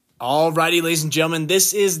Alrighty, ladies and gentlemen,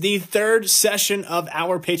 this is the third session of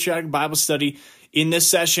our Patriotic Bible study. In this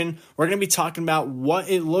session, we're going to be talking about what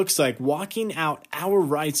it looks like walking out our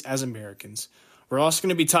rights as Americans. We're also going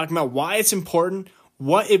to be talking about why it's important,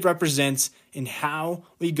 what it represents, and how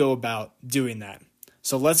we go about doing that.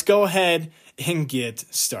 So let's go ahead and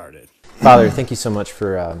get started. Father, thank you so much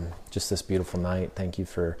for just this beautiful night. Thank you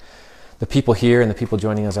for the people here and the people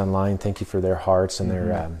joining us online. Thank you for their hearts and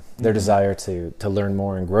their desire to learn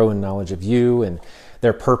more and grow in knowledge of you and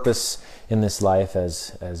their purpose in this life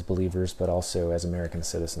as believers, but also as American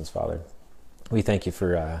citizens, Father. We thank you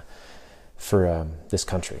for this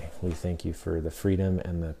country. We thank you for the freedom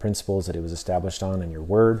and the principles that it was established on in your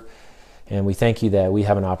word. And we thank you that we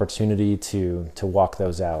have an opportunity to walk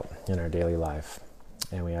those out in our daily life.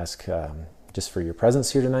 And we ask just for your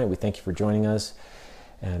presence here tonight. We thank you for joining us.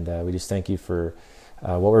 And we just thank you for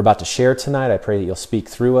what we're about to share tonight. I pray that you'll speak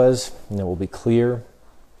through us and it will be clear.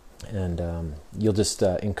 And you'll just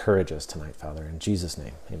encourage us tonight, Father. In Jesus'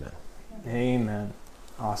 name, amen. Amen.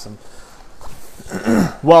 Awesome.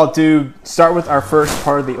 Well, to start with our first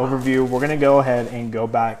part of the overview, we're going to go ahead and go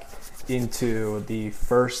back into the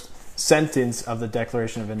first sentence of the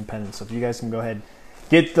Declaration of Independence. So if you guys can go ahead and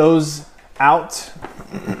get those out.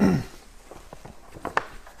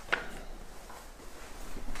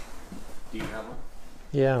 Do you have one?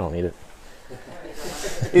 Yeah, I don't need it.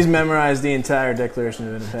 He's memorized the entire Declaration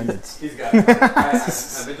of Independence. He's got it.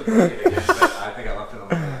 I've been to break it again, but I think I left it on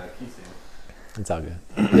the keystand. It's all good.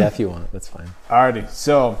 Yeah, if you want, that's fine. Alrighty,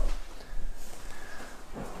 so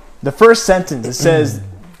the first sentence, it says,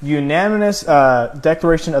 unanimous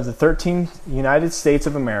declaration of the 13 United States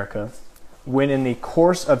of America, when in the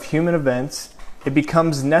course of human events, it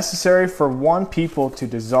becomes necessary for one people to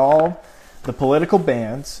dissolve the political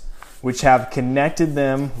bands which have connected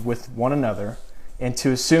them with one another, and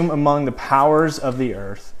to assume among the powers of the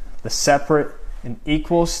earth the separate and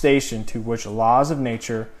equal station to which laws of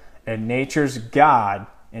nature and nature's God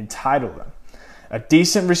entitle them. A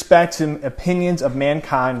decent respect to opinions of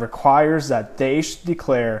mankind requires that they should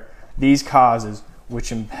declare these causes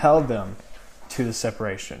which impelled them to the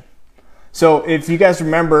separation. So if you guys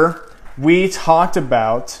remember, we talked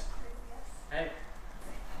about...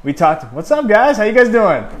 What's up, guys? How you guys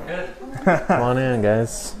doing? Good. Come on in,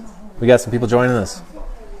 guys. We got some people joining us.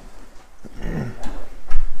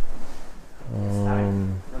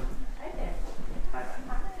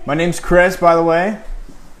 My name's Chris, by the way.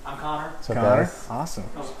 I'm Connor. What's up, Connor. guys? Awesome.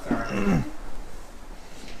 Oh, sorry.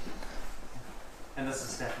 And this is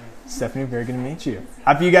Stephanie. Stephanie, very good to meet you.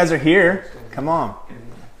 Happy you guys are here. Come on.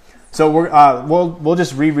 So we'll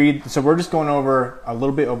just reread. So we're just going over a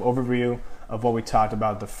little bit of overview of what we talked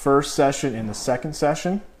about the first session and the second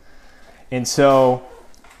session. And so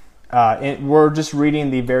we're just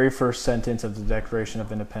reading the very first sentence of the Declaration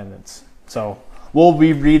of Independence. So we'll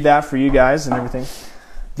reread that for you guys and everything.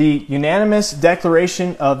 The unanimous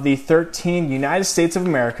declaration of the 13 United States of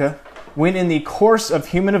America, when in the course of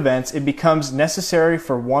human events it becomes necessary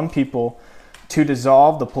for one people to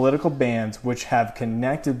dissolve the political bands which have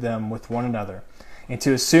connected them with one another, and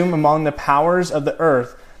to assume among the powers of the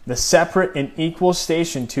earth the separate and equal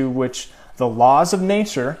station to which the laws of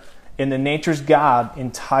nature and the nature's God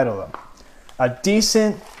entitle them. A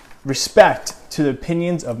decent respect to the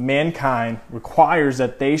opinions of mankind requires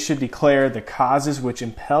that they should declare the causes which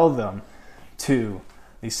impel them to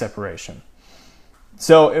the separation.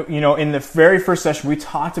 So, in the very first session, we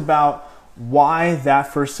talked about why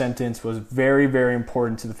that first sentence was very, very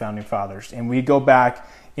important to the Founding Fathers. And we go back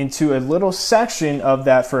into a little section of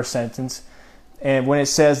that first sentence, and when it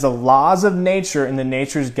says the laws of nature and the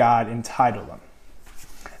nature's God entitle them.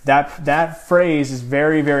 That phrase is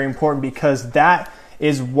very, very important because that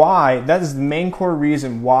is the main core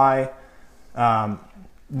reason why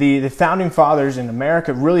the Founding Fathers in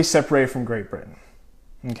America really separated from Great Britain.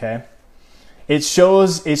 Okay? It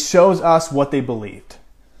shows us what they believed.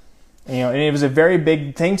 And it was a very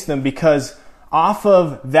big thing to them because off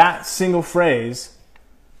of that single phrase,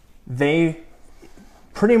 they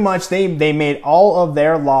pretty much they made all of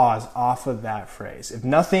their laws off of that phrase. If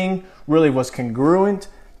nothing really was congruent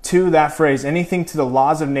to that phrase, anything to the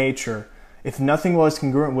laws of nature, if nothing was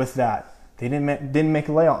congruent with that, they didn't make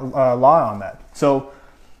a law on that. So,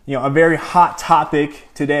 a very hot topic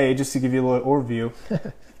today, just to give you a little overview,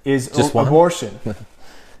 is abortion.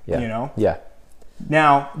 Yeah. Yeah.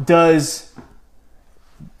 Now, do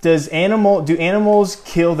animals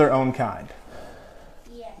kill their own kind?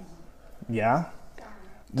 Yes. Yeah?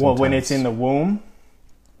 Well, when it's in the womb?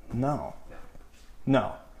 No.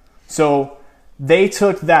 So they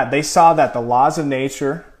took that. They saw that the laws of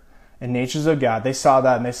nature and natures of God, they saw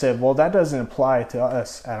that and they said, well, that doesn't apply to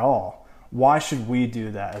us at all. Why should we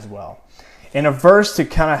do that as well? And a verse to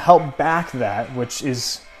kind of help back that, which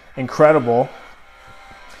is incredible.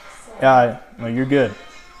 No, you're good.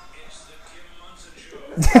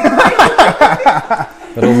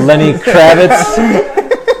 Little Lenny Kravitz.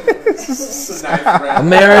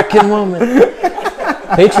 American woman.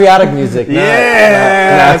 Patriotic music.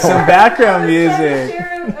 Yeah, some background music.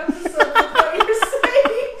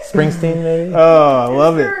 Springsteen, maybe? Oh, I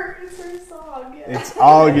love it. It's her song. Yeah. It's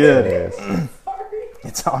all good. Sorry.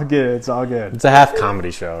 It's all good. It's all good. It's a half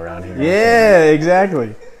comedy show around here. Yeah,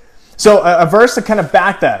 exactly. So a verse to kind of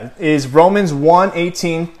back that is Romans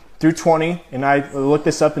 1:18 through 20, and I looked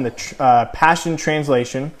this up in the Passion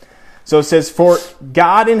Translation. So it says, "For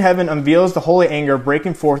God in heaven unveils the holy anger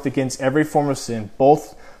breaking forth against every form of sin,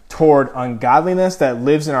 both toward ungodliness that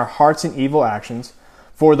lives in our hearts in evil actions.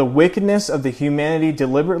 For the wickedness of the humanity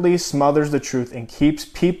deliberately smothers the truth and keeps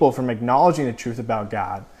people from acknowledging the truth about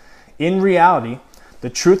God. In reality, the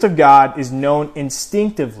truth of God is known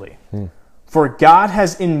instinctively. For God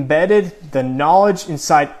has embedded the knowledge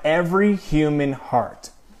inside every human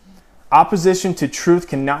heart. Opposition to truth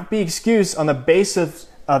cannot be excused on the basis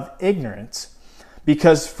of ignorance,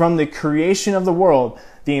 because from the creation of the world,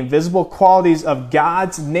 the invisible qualities of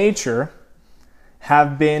God's nature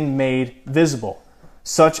have been made visible,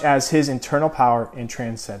 such as his internal power and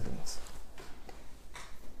transcendence."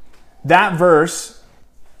 That verse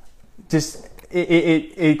just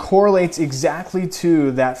it correlates exactly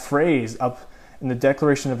to that phrase up in the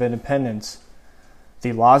Declaration of Independence,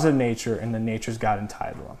 the laws of nature and the natures God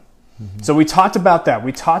entitled them. So we talked about that.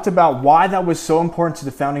 We talked about why that was so important to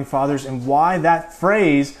the Founding Fathers and why that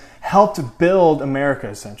phrase helped build America,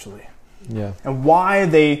 essentially. Yeah. And why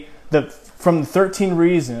from the 13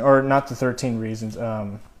 reasons, or not the 13 reasons,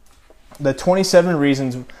 the 27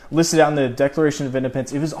 reasons listed out in the Declaration of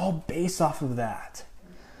Independence, it was all based off of that.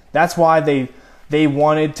 That's why they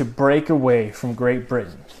wanted to break away from Great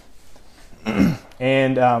Britain.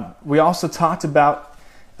 And we also talked about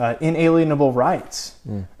inalienable rights,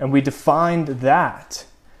 and we defined that.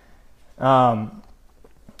 John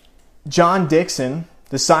Dixon,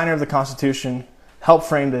 the signer of the Constitution, helped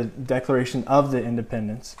frame the Declaration of the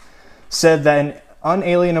Independence, said that an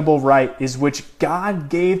unalienable right is which God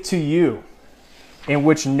gave to you, in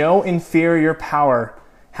which no inferior power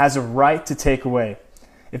has a right to take away.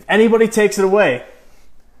 If anybody takes it away,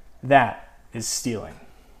 that is stealing.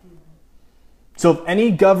 So if any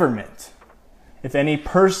government, if any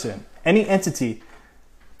person, any entity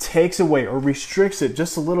takes away or restricts it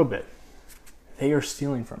just a little bit, they are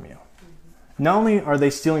stealing from you. Not only are they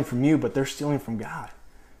stealing from you, but they're stealing from God.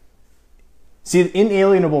 See,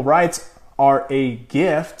 inalienable rights are a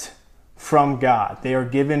gift from God. They are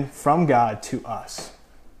given from God to us.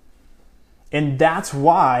 And that's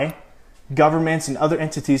why governments and other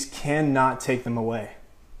entities cannot take them away.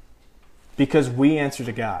 Because we answer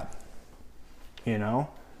to God. You know?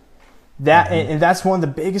 And that's one of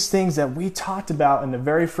the biggest things that we talked about in the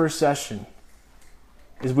very first session.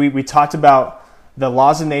 Is we talked about the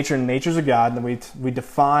laws of nature and natures of God, and we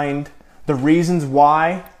defined the reasons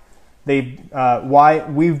why why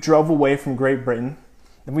we drove away from Great Britain.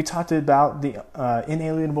 And we talked about the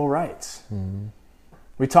inalienable rights. Mm-hmm.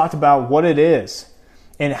 We talked about what it is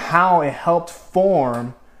and how it helped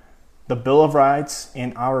form the Bill of Rights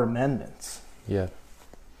and our amendments. Yeah.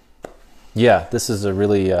 Yeah, this is a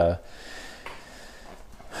really...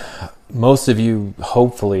 most of you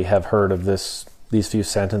hopefully have heard of these few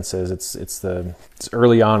sentences. It's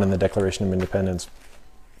early on in the Declaration of Independence,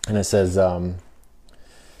 and it says,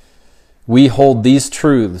 "We hold these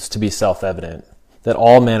truths to be self-evident, that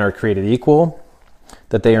all men are created equal,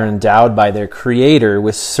 that they are endowed by their Creator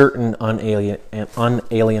with certain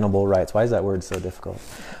unalienable rights." Why is that word so difficult?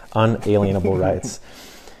 Unalienable rights.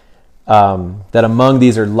 That among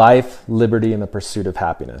these are life, liberty, and the pursuit of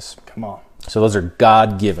happiness. Come on. So those are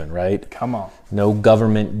God-given, right? Come on. No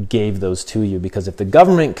government gave those to you, because if the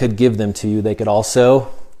government could give them to you, they could also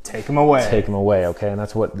take them away. Okay? And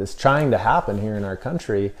that's what is trying to happen here in our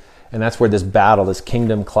country. And that's where this battle, this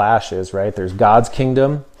kingdom clash is, right? There's God's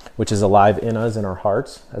kingdom, which is alive in us, in our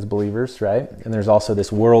hearts as believers, right? And there's also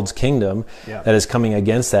this world's kingdom that is coming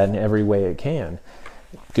against that in every way it can.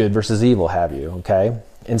 Good versus evil, have you, okay?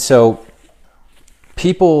 And so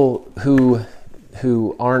people who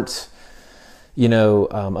aren't,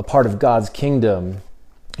 a part of God's kingdom,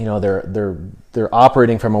 they're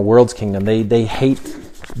operating from a world's kingdom. They hate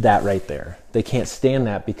that right there. They can't stand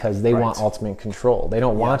that because they want ultimate control. They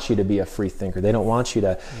don't want you to be a free thinker. They don't want you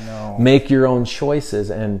to make your own choices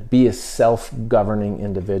and be a self-governing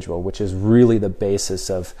individual, which is really the basis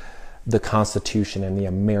of the Constitution and the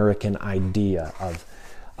American idea of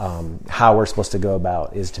how we're supposed to go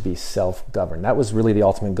about is to be self-governed. That was really the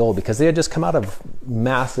ultimate goal, because they had just come out of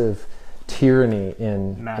massive tyranny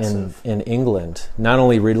in England, not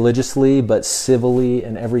only religiously but civilly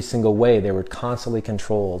in every single way. They were constantly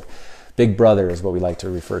controlled. Big Brother is what we like to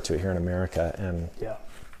refer to here in America, and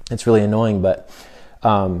it's really annoying. But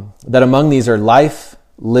that among these are life,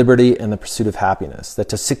 liberty, and the pursuit of happiness. That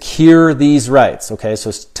to secure these rights, okay,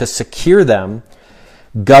 so to secure them,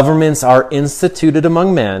 governments are instituted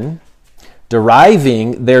among men,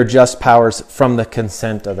 deriving their just powers from the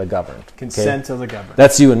consent of the governed. Consent of the governed.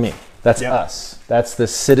 That's you and me. That's us. That's the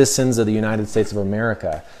citizens of the United States of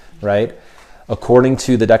America, right? According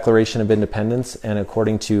to the Declaration of Independence and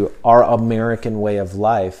according to our American way of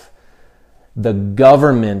life, the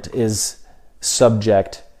government is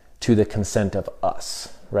subject to the consent of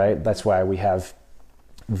us, right? That's why we have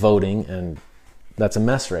voting, and that's a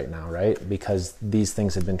mess right now, right? Because these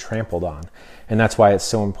things have been trampled on. And that's why it's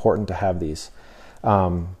so important to have these.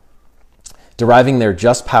 Deriving their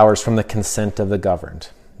just powers from the consent of the governed.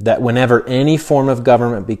 That whenever any form of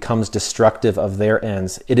government becomes destructive of their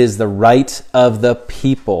ends, it is the right of the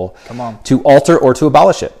people to alter or to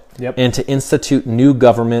abolish it. And to institute new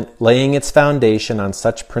government, laying its foundation on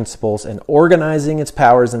such principles and organizing its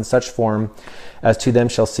powers in such form as to them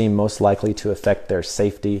shall seem most likely to affect their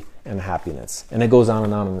safety and happiness. And it goes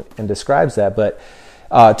on and describes that. But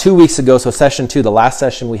 2 weeks ago, so session 2, the last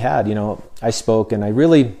session we had, I spoke, and I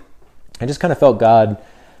just kind of felt God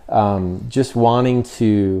just wanting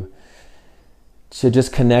to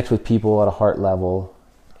just connect with people at a heart level,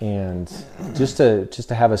 and just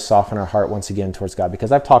to have us soften our heart once again towards God.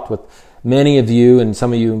 Because I've talked with many of you, and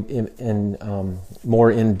some of you in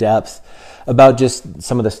more in depth, about just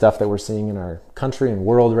some of the stuff that we're seeing in our country and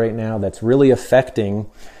world right now that's really affecting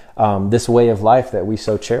this way of life that we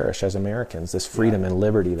so cherish as Americans, this freedom and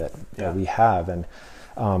liberty that we have. And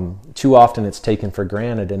too often it's taken for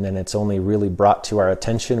granted, and then it's only really brought to our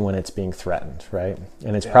attention when it's being threatened, right?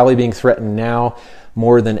 And it's probably being threatened now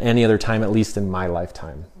more than any other time, at least in my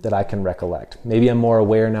lifetime, that I can recollect. Maybe I'm more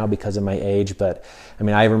aware now because of my age, but I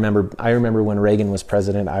mean, I remember when Reagan was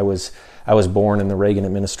president. I was born in the Reagan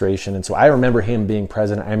administration, and so I remember him being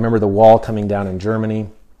president. I remember the wall coming down in Germany.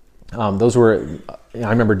 I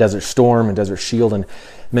remember Desert Storm and Desert Shield and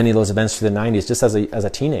many of those events through the 90s, just as a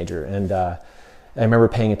teenager. And I remember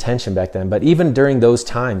paying attention back then. But even during those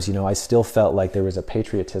times, I still felt like there was a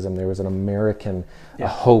patriotism, there was an American a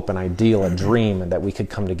hope, an ideal, a dream, and that we could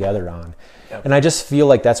come together on. And I just feel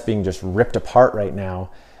like that's being just ripped apart right now,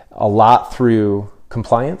 a lot through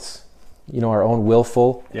compliance, our own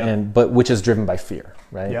willful, but which is driven by fear,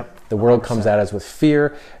 right? The world 100%. Comes at us with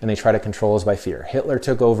fear, and they try to control us by fear. Hitler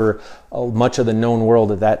took over much of the known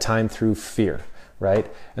world at that time through fear,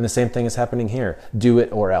 right? And the same thing is happening here. Do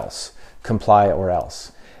it or else. Comply or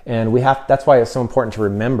else. And that's why it's so important to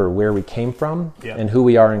remember where we came from and who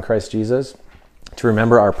we are in Christ Jesus, to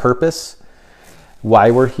remember our purpose,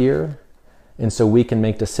 why we're here, and so we can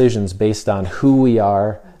make decisions based on who we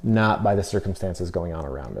are, not by the circumstances going on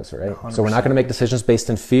around us, right? 100%. So we're not going to make decisions based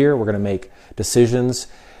in fear. We're going to make decisions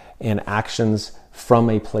and actions from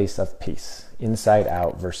a place of peace, inside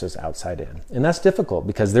out versus outside in. And that's difficult,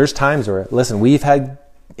 because there's times where, listen, we've had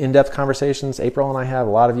in-depth conversations, April and I have, a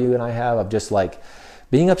lot of you and I have, of just like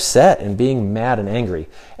being upset and being mad and angry.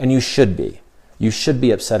 And you should be. You should be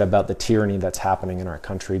upset about the tyranny that's happening in our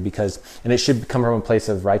country, and it should come from a place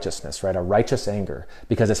of righteousness, right? A righteous anger,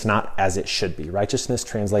 because it's not as it should be. Righteousness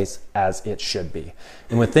translates as it should be.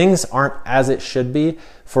 And when things aren't as it should be,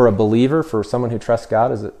 for a believer, for someone who trusts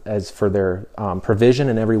God as for their provision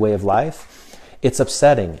in every way of life, it's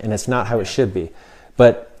upsetting, and it's not how it should be.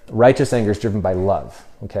 But righteous anger is driven by love,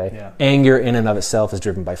 okay? Anger in and of itself is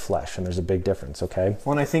driven by flesh, and there's a big difference, okay?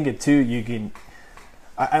 Well, and I think you can,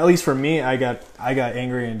 at least for me, I got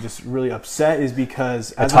angry and just really upset is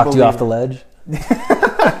because I talked you off the ledge.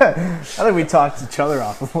 I think we talked each other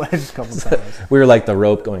off the ledge a couple times. We were like the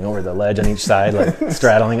rope going over the ledge on each side, like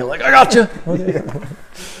straddling it, like, I got you.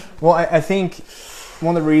 Well, I think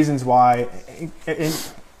one of the reasons why, and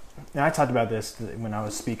I talked about this when I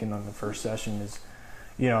was speaking on the first session, is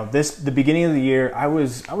the beginning of the year, I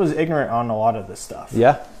was ignorant on a lot of this stuff.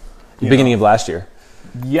 Yeah, the beginning of last year.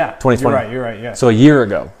 Yeah, 2020. You're right. Yeah. So a year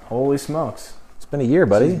ago. Holy smokes! It's been a year,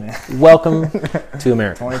 buddy. Welcome to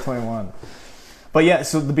America. 2021. But yeah,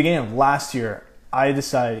 so the beginning of last year, I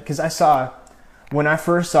decided, because when I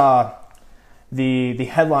first saw the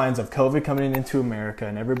headlines of COVID coming into America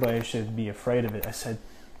and everybody should be afraid of it, I said,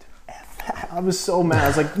 I was so mad. I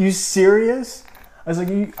was like, you serious? I was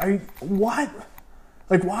like, what?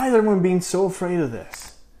 Like, why is everyone being so afraid of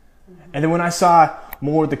this? And then when I saw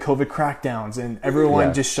more of the COVID crackdowns and everyone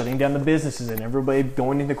Yeah. just shutting down the businesses and everybody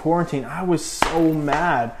going into quarantine, I was so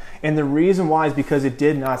mad. And the reason why is because it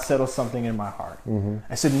did not settle something in my heart.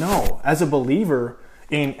 I said, no, as a believer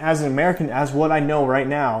and as an American, as what I know right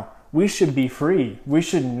now, we should be free. We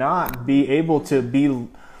should not be able to be,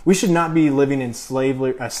 we should not be living in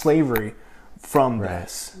slavery from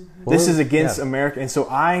this. This is against America. And so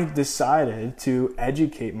I decided to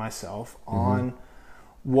educate myself on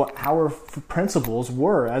what our principles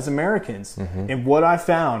were as Americans. And what I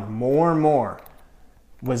found more and more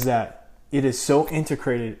was that it is so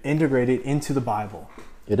integrated into the Bible.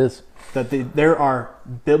 It is. That there are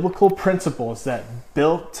biblical principles that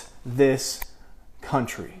built this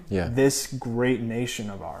country, this great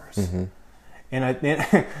nation of ours.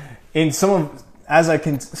 And in some of, as I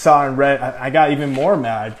saw and read, I got even more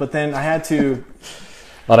mad. But then I had to,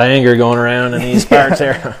 A lot of anger going around in these parts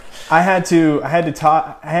here. I had to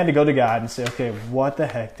go to God and say, okay, what the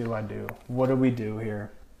heck do I do? What do we do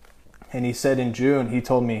here? And he said in June, he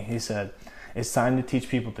told me, he said, it's time to teach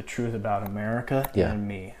people the truth about America and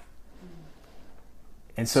me.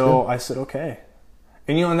 And so I said, okay.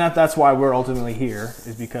 And and that's why we're ultimately here,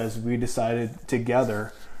 is because we decided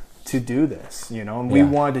together to do this, and we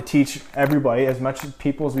wanted to teach everybody, as much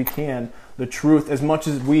people as we can, the truth as much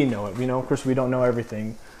as we know it. Of course, we don't know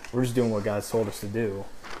everything. We're just doing what God's told us to do.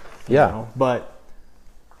 But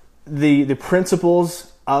the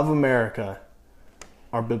principles of America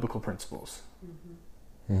are biblical principles.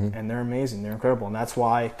 And they're amazing. They're incredible. And that's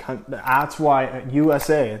why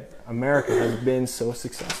USA, America, has been so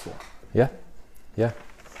successful. Yeah.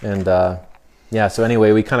 And so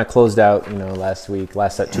anyway, we kind of closed out,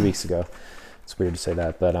 2 weeks ago. It's weird to say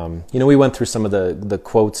that, but we went through some of the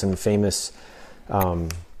quotes and famous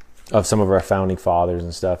of some of our founding fathers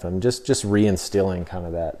and stuff, and just reinstilling kind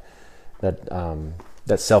of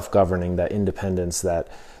that self-governing, that independence, that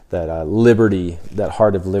liberty, that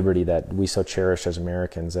heart of liberty that we so cherish as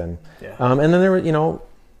Americans. And and then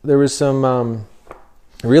there was some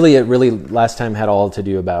really last time had all to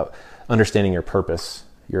do about understanding your purpose,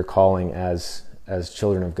 your calling as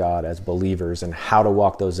children of God, as believers, and how to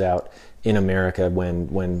walk those out in America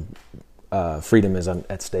when freedom is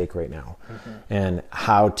at stake right now, and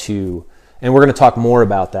and we're going to talk more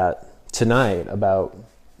about that tonight, about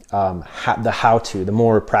the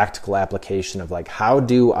more practical application of how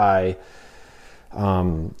do I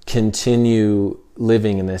continue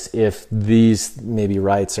living in this if these maybe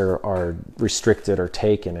rights are restricted or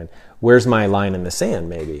taken, and where's my line in the sand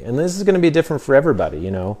maybe. And this is going to be different for everybody,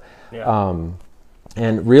 and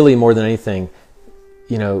really more than anything,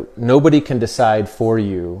 nobody can decide for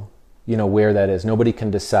you, where that is. Nobody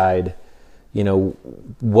can decide,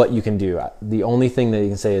 what you can do. The only thing that you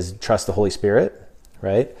can say is trust the Holy Spirit,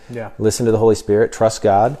 right? Listen to the Holy Spirit, trust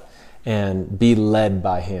God, and be led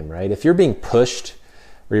by Him, right? If you're being pushed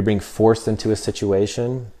or you're being forced into a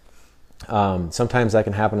situation, sometimes that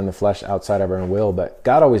can happen in the flesh outside of our own will, but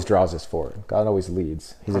God always draws us forward. God always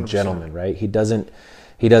leads. He's 100%. A gentleman, right? He doesn't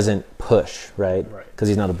push, right? Because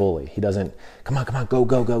He's not a bully. He doesn't, come on,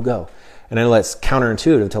 go. And I know that's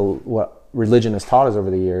counterintuitive to what religion has taught us over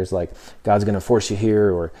the years, like God's going to force you here,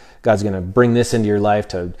 or God's going to bring this into your life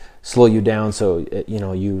to slow you down so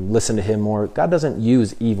you listen to Him more. God doesn't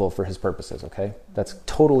use evil for His purposes, okay? That's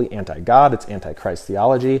totally anti-God. It's anti-Christ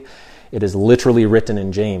theology. It is literally written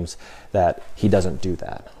in James that He doesn't do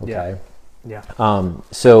that, okay?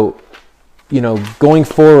 So, going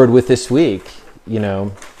forward with this week,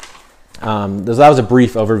 that was a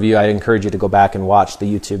brief overview. I'd encourage you to go back and watch the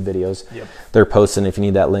YouTube videos. They're posted. If you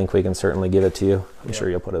need that link, we can certainly give it to you. I'm sure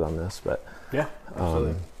you'll put it on this, but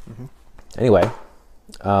absolutely. Anyway,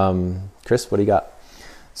 Chris, what do you got?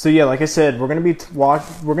 So like I said, we're going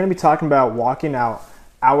to be talking about walking out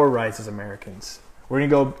our rights as Americans. We're going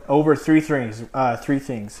to go over three things. We're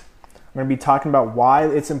going to be talking about why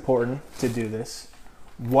it's important to do this,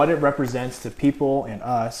 what it represents to people and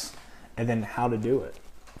us, and then how to do it.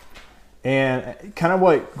 And kind of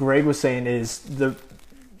what Greg was saying is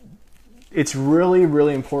it's really,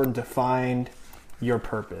 really important to find your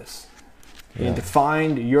purpose. And to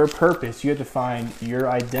find your purpose, you have to find your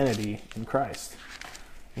identity in Christ.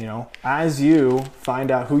 As you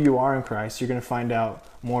find out who you are in Christ, you're going to find out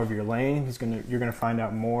more of your lane. You're going to find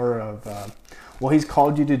out more of what He's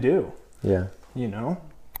called you to do.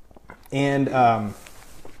 And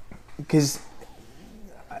because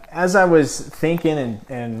as I was thinking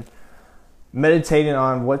and meditating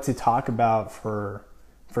on what to talk about for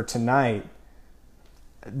tonight,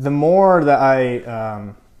 the more that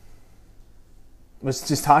I was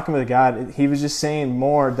just talking with God, He was just saying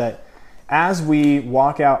more that as we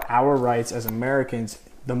walk out our rights as Americans,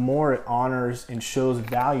 the more it honors and shows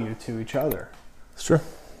value to each other. It's true.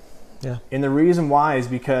 Yeah. And the reason why is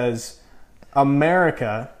because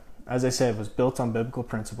America, as I said, was built on biblical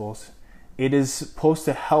principles. It is supposed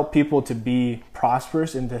to help people to be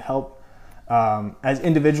prosperous and to help as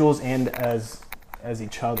individuals and as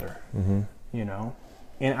each other. Mm-hmm. You know,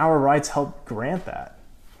 and our rights help grant that.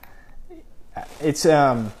 I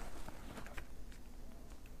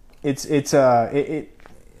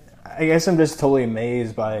guess I'm just totally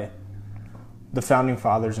amazed by the founding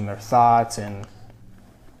fathers and their thoughts and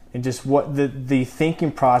just what the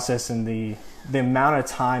thinking process and the amount of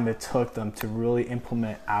time it took them to really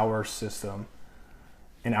implement our system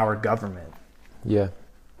and our government. Yeah.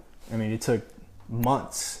 I mean, it took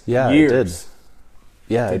months, years. It did.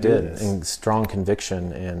 Yeah, it did. And strong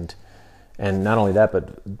conviction and not only that,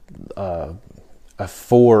 but a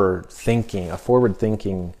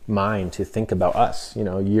forward-thinking mind to think about us,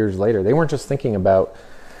 years later. They weren't just thinking about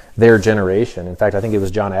their generation. In fact, I think it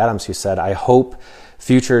was John Adams who said, I hope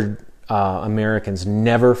future Americans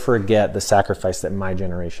never forget the sacrifice that my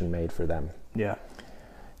generation made for them. Yeah.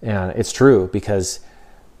 And it's true, because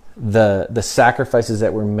the sacrifices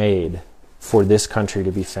that were made for this country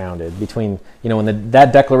to be founded between, when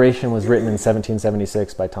that declaration was written in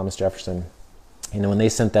 1776 by Thomas Jefferson, when they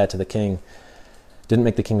sent that to the king, didn't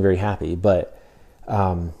make the king very happy, but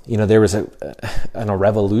there was a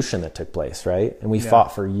revolution that took place, right? And we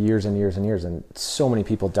fought for years and years and years, and so many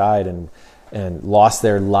people died and lost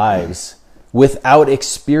their lives without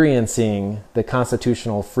experiencing the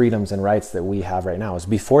constitutional freedoms and rights that we have right now. It was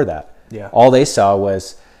before that. Yeah. All they saw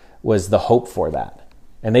was the hope for that,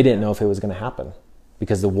 and they didn't know if it was going to happen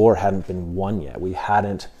because the war hadn't been won yet. We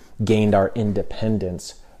hadn't gained our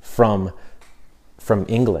independence from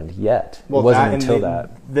England yet. Well, it wasn't until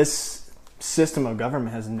that. This system of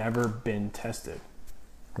government has never been tested.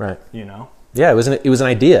 Right. Yeah, it was an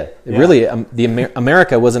idea. Really,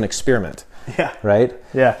 America was an experiment. Yeah. Right?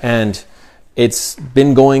 Yeah. And it's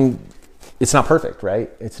been going, it's not perfect, right?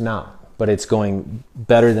 It's not. But it's going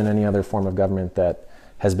better than any other form of government that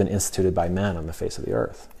has been instituted by man on the face of the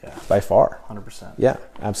earth. Yeah. By far. 100%. Yeah,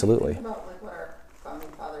 absolutely. Think about what our founding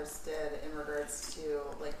fathers did in regards to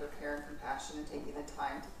their care and compassion and taking the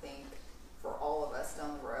time to think for all of us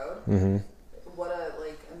down the road. Mm-hmm. What a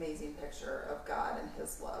amazing picture of God and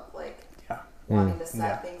His love. Yeah. Wanting to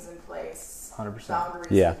set things in place, 100%.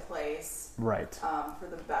 boundaries in place, right? For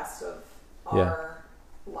the best of our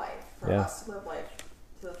life, for us to live life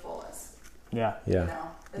to the fullest. Yeah. Yeah.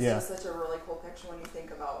 It's just such a really cool picture when you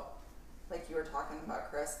think about, like you were talking about,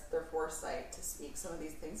 Chris, their foresight to speak some of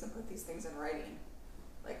these things and put these things in writing,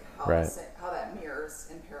 how that mirrors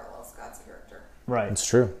and parallels God's character. Right. It's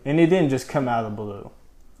true. And it didn't just come out of the blue.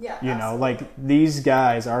 Yeah. Absolutely. These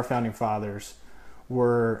guys, our founding fathers,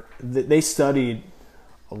 they studied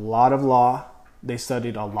a lot of law, they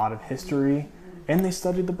studied a lot of history, and they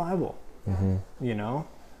studied the Bible. Mm-hmm.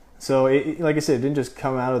 So, like I said, it didn't just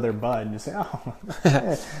come out of their butt and just say, oh,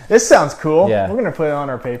 this sounds cool. Yeah. We're going to put it on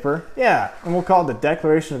our paper. Yeah. And we'll call it the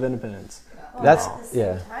Declaration of Independence. Well, at the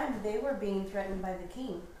same time, they were being threatened by the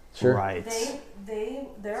king. Sure. Right.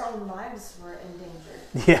 Their own lives were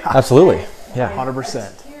endangered. Yeah. Absolutely. Yeah.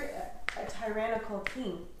 100%. A tyrannical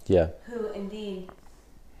king. Yeah. Who indeed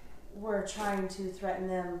were trying to threaten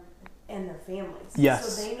them and their families.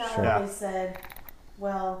 Yes. So they not only said,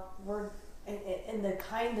 well, and the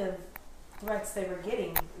kind of threats they were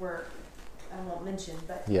getting were, I won't mention,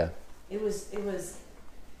 but it was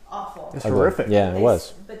awful. It's horrific. Yeah, it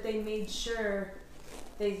was. But they made sure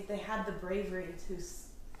they had the bravery to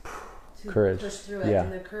courage. Push through it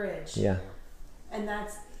and the courage. Yeah. And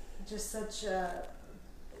that's just such it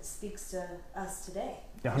speaks to us today.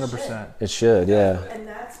 100%. It should, yeah. And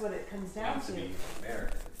that's what it comes down to. Be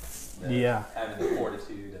Americans. Having the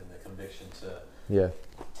fortitude and the conviction to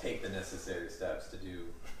take the necessary steps to do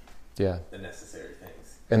the necessary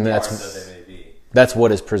things. And that's they may be. That's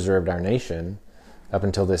what has preserved our nation up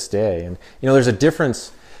until this day. And there's a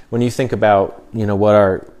difference when you think about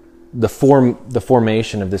what the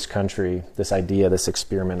formation of this country, this idea, this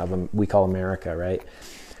experiment we call America, right?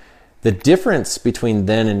 The difference between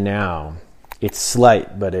then and now, it's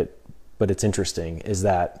slight, but it's interesting, is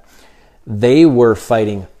that they were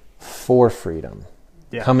fighting for freedom,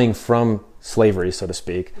 coming from slavery, so to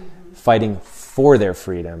speak, fighting for their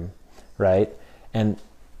freedom, right? And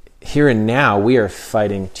here and now, we are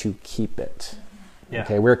fighting to keep it. Yeah.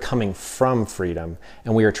 Okay, we're coming from freedom,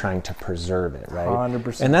 and we are trying to preserve it, right?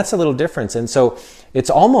 100%. And that's a little difference. And so it's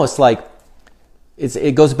almost like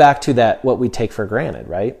it goes back to that what we take for granted,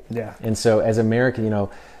 right? Yeah. And so as American,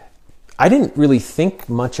 I didn't really think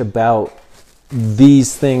much about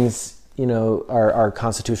these things, our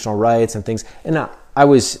constitutional rights and things. And I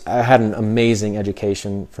had an amazing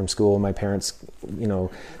education from school. My parents,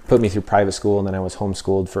 put me through private school, and then I was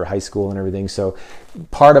homeschooled for high school and everything. So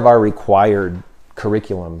part of our required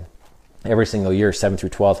curriculum every single year, 7th through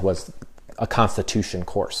 12th, was a Constitution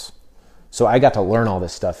course. So I got to learn all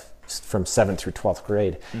this stuff from 7th through 12th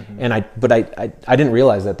grade. And I didn't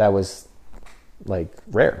realize that was like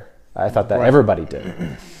rare. I thought that everybody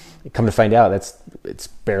did. Come to find out, it's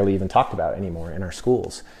barely even talked about anymore in our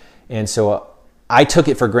schools. And so I took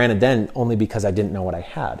it for granted then, only because I didn't know what I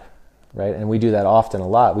had, right? And we do that often a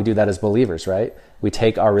lot. We do that as believers, right? We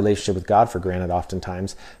take our relationship with God for granted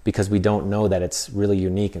oftentimes because we don't know that it's really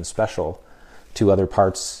unique and special to other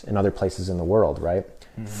parts and other places in the world, right?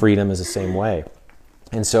 Freedom is the same way.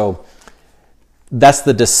 And so that's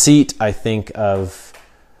the deceit, I think, of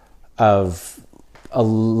a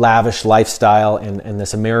lavish lifestyle and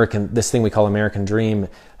this thing we call American dream,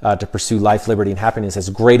 to pursue life, liberty, and happiness. As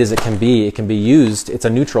great as it can be used, it's a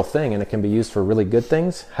neutral thing, and it can be used for really good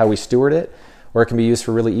things, how we steward it, or it can be used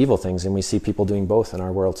for really evil things, and we see people doing both in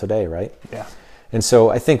our world today, right? Yeah. And so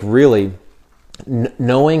I think really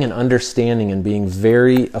knowing and understanding and being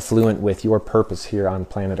very affluent with your purpose here on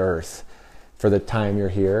planet Earth for the time you're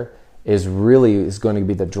here is going to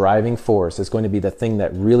be the driving force. It's going to be the thing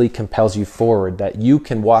that really compels you forward, that you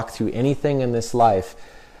can walk through anything in this life,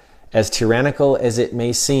 as tyrannical as it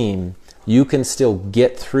may seem, you can still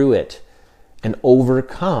get through it and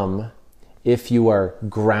overcome if you are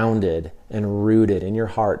grounded and rooted in your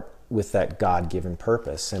heart with that God-given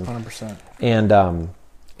purpose. And 100%.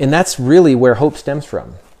 And that's really where hope stems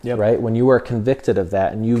from, yep. Right? When you are convicted of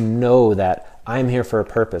that and you know that I'm here for a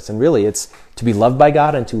purpose. And really it's to be loved by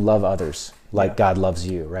God and to love others like God loves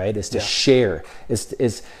you, right? It's to share.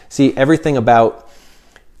 See, everything about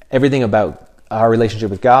our relationship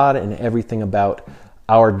with God and everything about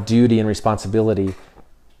our duty and responsibility,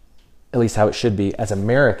 at least how it should be as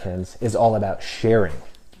Americans, is all about sharing.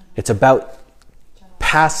 It's about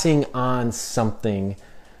passing on something,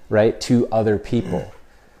 right, to other people.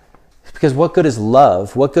 Because what good is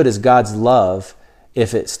love? What good is God's love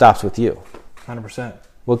if it stops with you? 100%.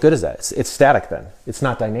 What good is that? It's static then. It's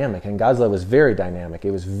not dynamic. And God's love was very dynamic.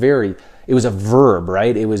 It was a verb,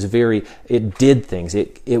 right? It did things.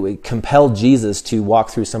 It compelled Jesus to walk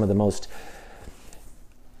through some of the most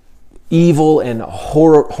evil and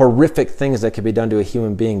horrific things that could be done to a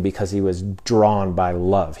human being because he was drawn by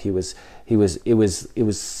love. He was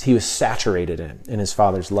saturated in his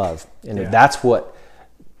Father's love. And that's what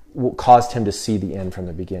caused him to see the end from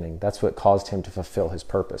the beginning. That's what caused him to fulfill his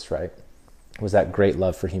purpose, right? Was that great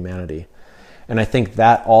love for humanity. And I think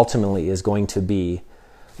that ultimately is going to be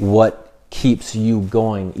what keeps you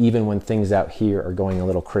going even when things out here are going a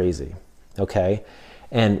little crazy, okay?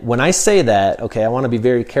 And when I say that, okay, I want to be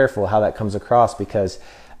very careful how that comes across, because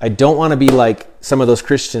I don't want to be like some of those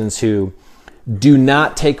Christians who do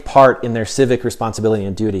not take part in their civic responsibility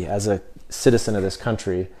and duty as a citizen of this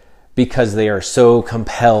country because they are so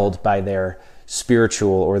compelled by their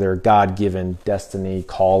spiritual or their God-given destiny,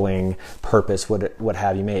 calling, purpose, what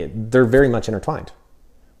have you made. They're very much intertwined,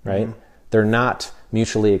 right? Mm-hmm. They're not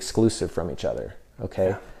mutually exclusive from each other,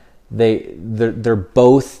 okay? Yeah. They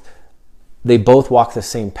both walk the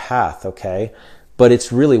same path, okay? But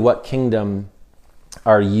it's really what kingdom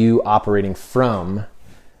are you operating from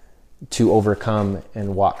to overcome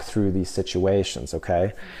and walk through these situations,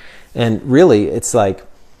 okay? And really, it's like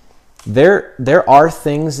there are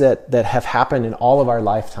things that have happened in all of our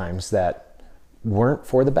lifetimes that weren't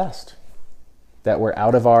for the best, that were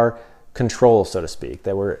out of our control, so to speak.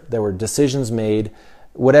 There were decisions made,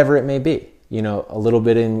 whatever it may be. You know, a little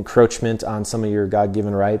bit encroachment on some of your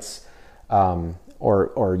God-given rights,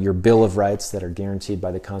 or your Bill of Rights that are guaranteed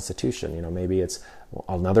by the Constitution. You know, maybe it's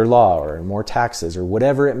another law or more taxes or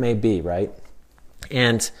whatever it may be, right?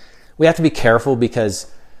 And we have to be careful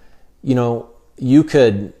because, you know, you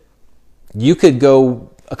could go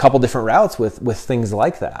a couple different routes with things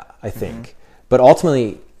like that, I think. Mm-hmm. But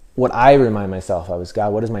ultimately, what I remind myself of is,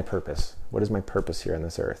 God, what is my purpose? What is my purpose here on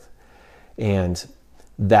this earth? And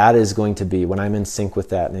that is going to be, when I'm in sync with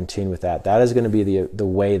that and in tune with that, that is going to be the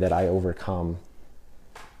way that I overcome,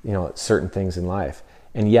 you know, certain things in life.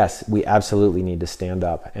 And yes, we absolutely need to stand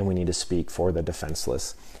up and we need to speak for the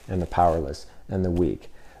defenseless and the powerless and the weak,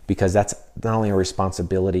 because that's not only a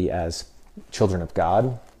responsibility as children of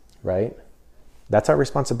God, right? That's our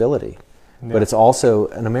responsibility. Yeah. But it's also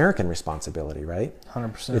an American responsibility, right?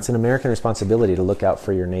 100%. It's an American responsibility to look out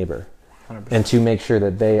for your neighbor 100%. And to make sure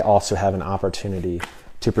that they also have an opportunity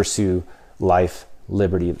to pursue life,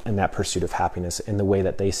 liberty, and that pursuit of happiness in the way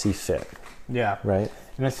that they see fit. Yeah. Right?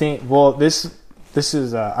 And I think, well, this this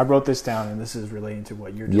is I wrote this down, and this is relating to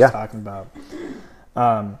what you're just talking about.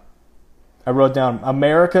 I wrote down,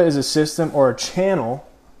 America is a system or a channel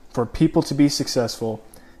for people to be successful,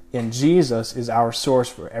 and Jesus is our source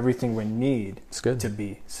for everything we need to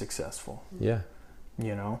be successful. Yeah.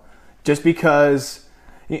 You know, just because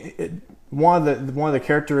one of the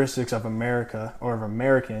characteristics of America or of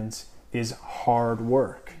Americans is hard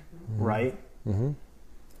work, right? Mm-hmm.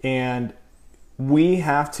 And we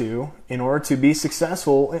have to, in order to be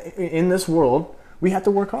successful in this world, we have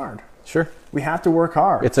to work hard. Sure. We have to work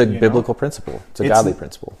hard. It's a biblical principle. It's a godly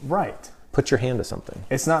principle. Right. Put your hand to something.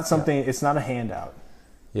 It's not something, it's not a handout.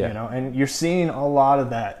 Yeah. You know, and you're seeing a lot of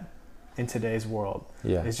that in today's world.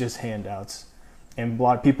 Yeah. It's just handouts. And a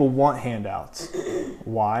lot of people want handouts.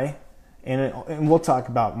 Why? And we'll talk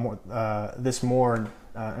about this more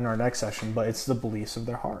in our next session, but it's the beliefs of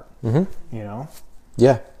their heart. Mm-hmm. You know?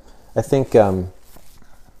 Yeah. I think, you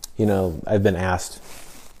know, I've been asked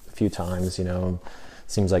a few times, you know,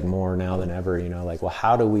 seems like more now than ever, you know, like, well,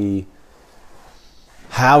 how do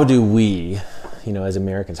we, you know, as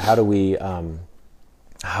Americans, how do we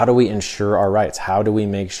ensure our rights? How do we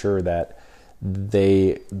make sure that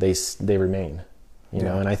they remain? You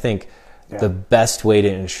know, and I think the best way to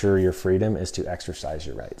ensure your freedom is to exercise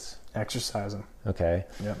your rights. Exercise them. Okay.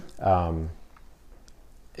 Yeah.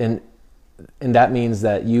 And that means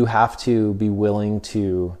that you have to be willing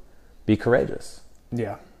to be courageous.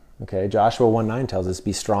 Yeah. Okay. Joshua 1:9 tells us,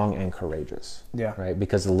 be strong and courageous. Yeah. Right?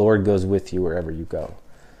 Because the Lord goes with you wherever you go.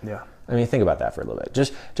 Yeah. I mean, think about that for a little bit.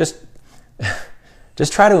 Just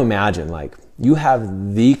try to imagine, like, you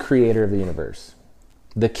have the creator of the universe,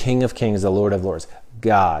 the King of Kings, the Lord of Lords,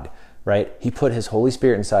 God, right? He put his Holy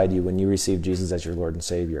Spirit inside you when you received Jesus as your Lord and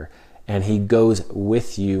Savior, and he goes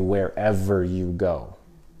with you wherever you go.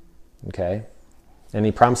 Okay? And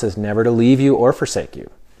he promises never to leave you or forsake you.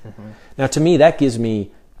 Mm-hmm. Now, to me, that gives me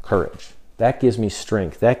courage. That gives me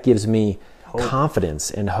strength. That gives me confidence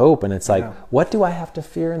and hope. And it's like, what do I have to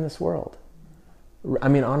fear in this world? I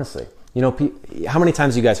mean, honestly, you know, how many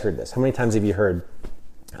times have you guys heard this? How many times have you heard,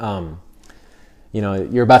 you know,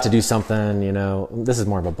 you're about to do something, you know, this is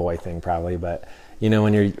more of a boy thing probably, but, you know,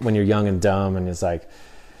 when you're young and dumb and it's like,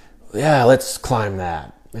 yeah, let's climb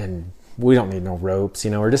that. And we don't need no ropes,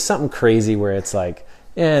 you know, or just something crazy where it's like,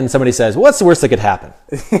 and somebody says, what's the worst that could happen?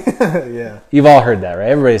 Yeah. You've all heard that, right?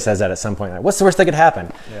 Everybody says that at some point. Like, what's the worst that could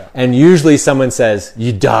happen? Yeah. And usually someone says,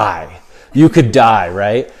 you die. You could die,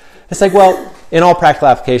 right? It's like, well, in all practical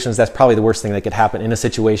applications, that's probably the worst thing that could happen in a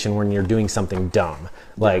situation when you're doing something dumb,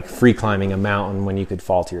 like free climbing a mountain when you could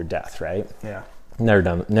fall to your death, right? Yeah. Never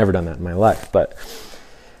done that in my life. But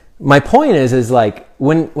my point is like,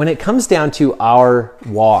 when it comes down to our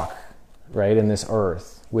walk, right, in this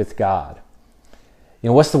earth with God, you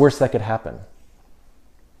know, what's the worst that could happen?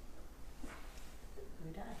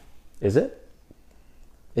 We die. Is it?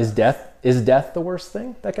 Is death the worst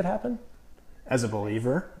thing that could happen? As a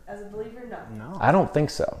believer? As a believer, no. I don't think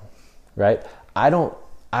so. Right? I don't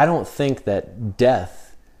think that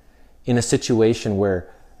death in a situation where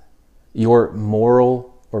your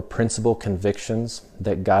moral or principle convictions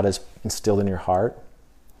that God has instilled in your heart,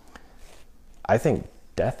 I think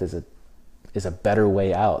death is a better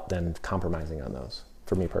way out than compromising on those,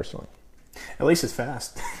 for me personally. At least it's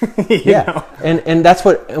fast. Yeah. And that's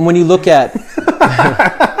what, and when you look at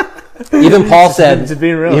even Paul said,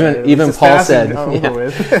 even Paul said,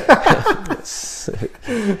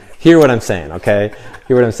 hear what I'm saying, okay?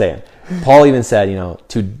 Hear what I'm saying. Paul even said, you know,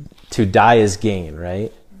 to die is gain,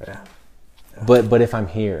 right? Yeah. But if I'm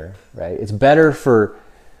here, right, it's better for,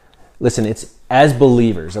 listen, it's as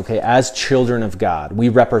believers, okay, as children of God, we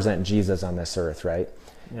represent Jesus on this earth, right?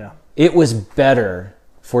 Yeah. It was better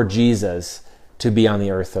for Jesus to be on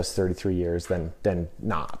the earth those 33 years than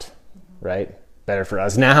not, right? Better for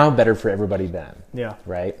us now, better for everybody then. Yeah.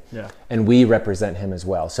 Right? Yeah. And we represent him as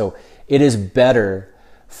well. So it is better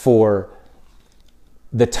for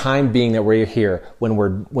the time being that we're here, when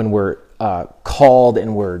we're called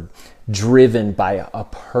and we're driven by a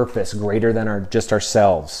purpose greater than just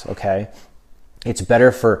ourselves, okay? It's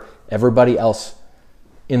better for everybody else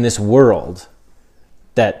in this world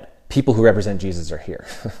that people who represent Jesus are here.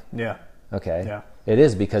 Yeah. Okay? Yeah. It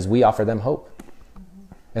is, because we offer them hope.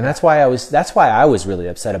 And that's why I was really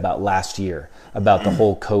upset about last year, about the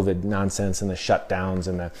whole COVID nonsense and the shutdowns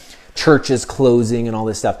and the churches closing and all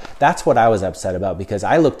this stuff. That's what I was upset about, because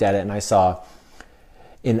I looked at it and I saw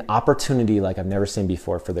an opportunity like I've never seen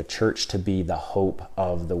before for the church to be the hope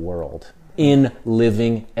of the world in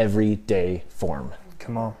living everyday form.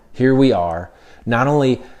 Come on. Here we are. Not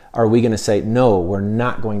only are we going to say, no, we're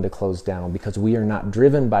not going to close down, because we are not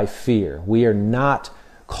driven by fear. We are not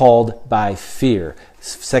called by fear.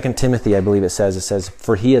 2 Timothy, I believe it says,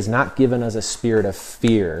 for he has not given us a spirit of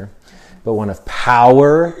fear, but one of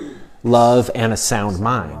power, love, and a sound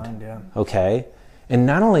mind. Okay? And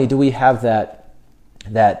not only do we have that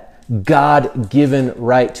God-given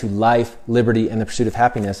right to life, liberty, and the pursuit of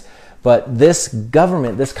happiness, but this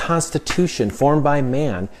government, this constitution formed by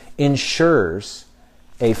man, ensures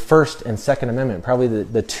a First and Second Amendment, probably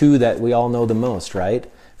the two that we all know the most, right?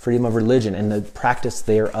 Freedom of religion and the practice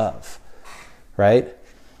thereof, right?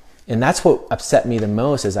 And that's what upset me the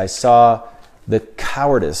most as I saw the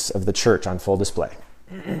cowardice of the church on full display,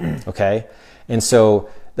 okay? And so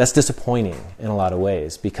that's disappointing in a lot of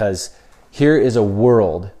ways, because here is a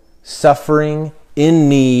world suffering, in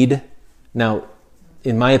need, now,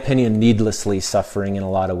 in my opinion, needlessly suffering in a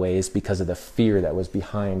lot of ways because of the fear that was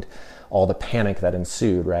behind all the panic that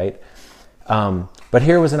ensued, right? But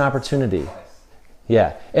here was an opportunity.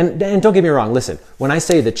 Yeah, and don't get me wrong, listen, when I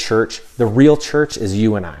say the church, the real church is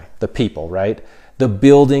you and I, the people, right? The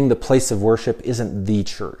building, the place of worship isn't the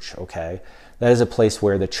church, okay? That is a place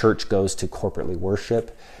where the church goes to corporately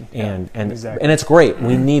worship, and exactly. And it's great.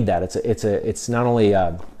 We need that. It's not only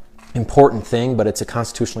an important thing, but it's a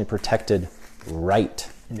constitutionally protected right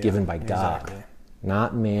given by God, exactly.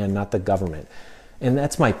 Not man, not the government. And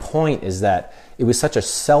that's my point, is that it was such a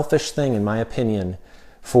selfish thing, in my opinion,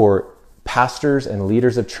 for pastors and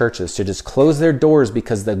leaders of churches to just close their doors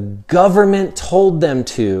because the government told them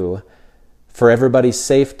to, for everybody's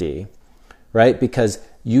safety, right? Because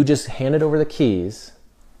you just handed over the keys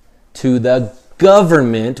to the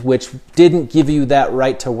government, which didn't give you that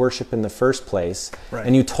right to worship in the first place. Right.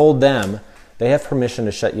 And you told them they have permission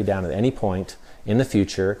to shut you down at any point in the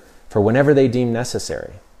future for whenever they deem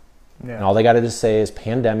necessary. Yeah. And all they got to just say is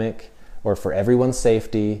pandemic, or for everyone's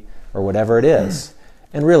safety, or whatever it is.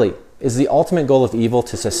 And really, is the ultimate goal of evil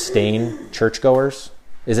to sustain churchgoers?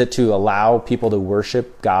 Is it to allow people to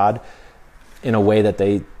worship God in a way that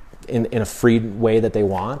they, in a free way that they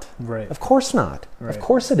want? Right. Of course not. Right. Of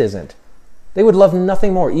course it isn't. They would love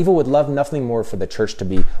nothing more. Evil would love nothing more for the church to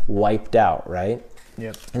be wiped out, right?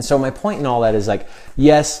 Yep. And so my point in all that is, like,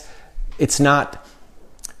 yes, it's not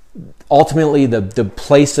ultimately the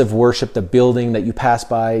place of worship, the building that you pass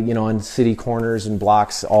by, on city corners and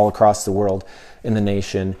blocks all across the world in the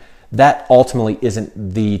nation. That ultimately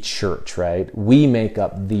isn't the church, right? We make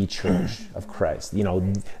up the church of Christ,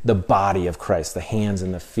 the body of Christ, the hands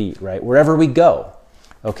and the feet, right? Wherever we go,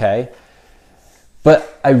 okay?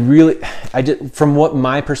 But from what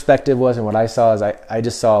my perspective was and what I saw is I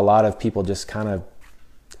just saw a lot of people just kind of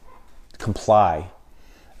comply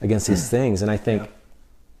against these things. And I think,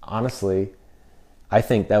 honestly,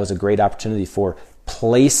 that was a great opportunity for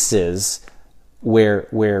places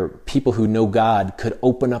where people who know God could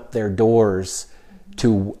open up their doors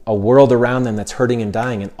to a world around them that's hurting and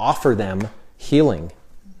dying, and offer them healing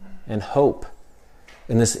and hope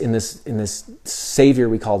in this Savior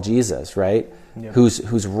we call Jesus, right? Yep.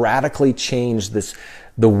 Who's radically changed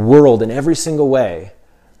the world in every single way,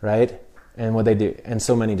 right? And what they do, and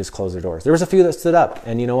so many just close their doors. There was a few that stood up,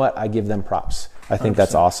 and you know what? I give them props. I think 100%.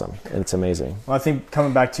 That's awesome, and it's amazing. Well, I think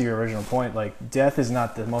coming back to your original point, like, death is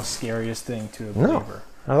not the most scariest thing to a believer.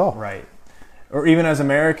 No, at all. Right. Or even as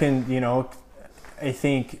American, I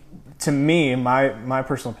think, to me, my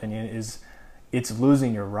personal opinion is it's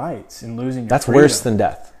losing your rights and losing your That's freedom. Worse than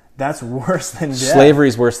death. That's worse than death. Slavery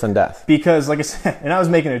is worse than death. Because, like I said, and I was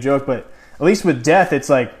making a joke, but at least with death, it's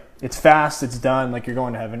like, it's fast, it's done, like you're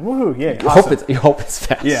going to heaven. Woohoo, yeah. Awesome. You hope it's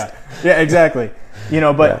fast. Yeah, exactly.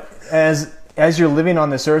 But as you're living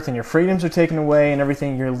on this earth and your freedoms are taken away and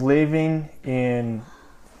everything, you're living in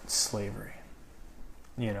slavery.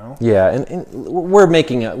 Yeah, and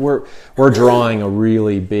we're drawing a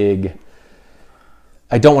really big.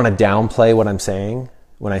 I don't want to downplay what I'm saying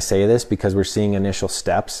when I say this, because we're seeing initial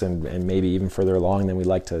steps and maybe even further along than we'd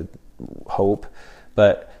like to hope.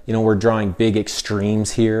 But we're drawing big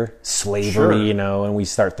extremes here, slavery, sure. And we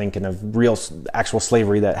start thinking of actual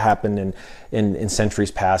slavery that happened in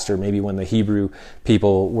centuries past, or maybe when the Hebrew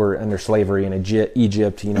people were under slavery in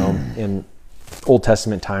Egypt, in Old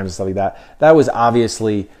Testament times and stuff like that. That was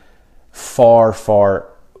obviously far, far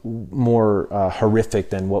more horrific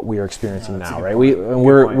than what we are experiencing now, right?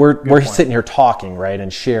 We're sitting here talking, right,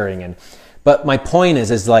 and sharing, but my point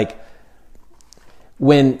is like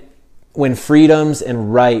when freedoms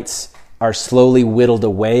and rights are slowly whittled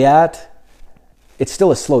away at, it's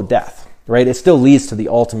still a slow death, right? It still leads to the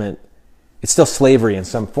ultimate, it's still slavery in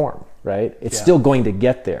some form, right? It's still going to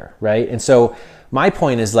get there, right? And so my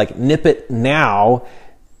point is, like, nip it now,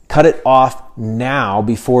 cut it off now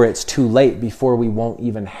before it's too late, before we won't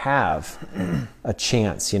even have a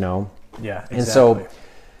chance, Yeah, exactly. And so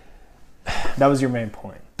That was your main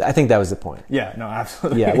point. I think that was the point. Yeah, no,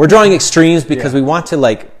 absolutely. Yeah, we're drawing extremes because we want to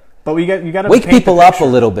but you got to wake people up a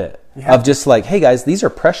little bit of just like, hey guys, these are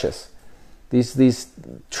precious. These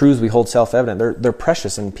truths we hold self-evident. They're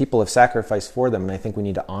precious, and people have sacrificed for them. And I think we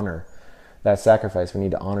need to honor that sacrifice. We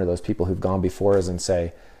need to honor those people who've gone before us and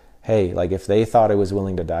say, hey, like if they thought I was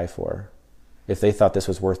willing to die for, if they thought this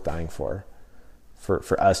was worth dying for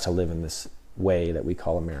us to live in this way that we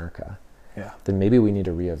call America, then maybe we need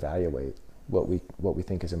to reevaluate what we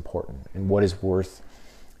think is important and what is worth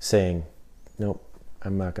saying, nope,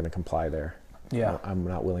 I'm not going to comply there. Yeah, I'm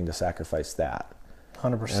not willing to sacrifice that.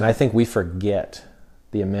 100%. And I think we forget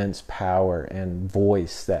the immense power and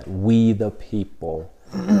voice that we, the people,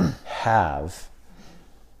 have.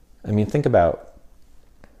 I mean, think about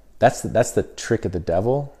that's the trick of the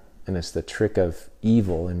devil, and it's the trick of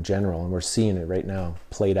evil in general, and we're seeing it right now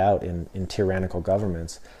played out in tyrannical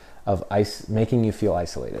governments of making you feel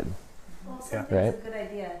isolated. Well, something's right? a good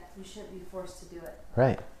idea. You shouldn't be forced to do it.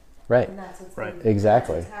 Right. And that's what's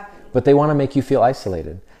Exactly. That's what's happening. But they want to make you feel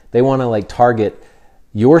isolated. They want to like target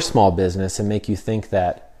your small business and make you think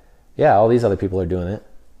that, yeah, all these other people are doing it.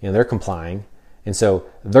 You know, they're complying. And so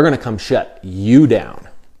they're going to come shut you down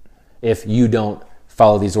if you don't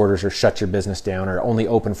follow these orders or shut your business down or only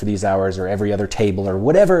open for these hours or every other table or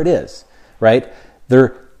whatever it is, right?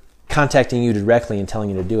 They're contacting you directly and telling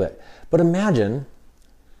you to do it. But imagine,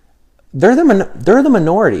 they're the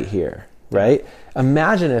minority here, right?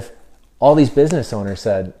 Imagine if all these business owners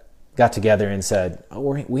got together and said, oh,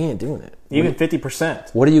 we ain't doing it. Even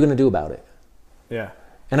 50%. What are you going to do about it? Yeah.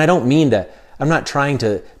 And I don't mean to, I'm not trying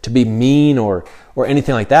to be mean or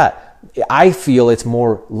anything like that. I feel it's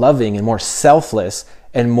more loving and more selfless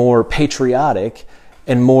and more patriotic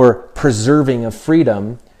and more preserving of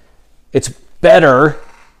freedom. It's better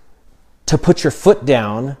to put your foot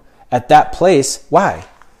down at that place. Why?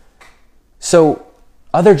 So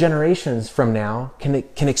other generations from now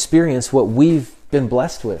can experience what we've been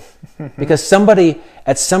blessed with. Because somebody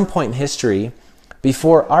at some point in history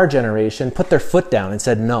before our generation put their foot down and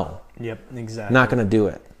said, no. Yep, exactly. Not going to do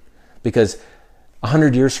it. Because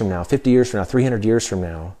 100 years from now, 50 years from now, 300 years from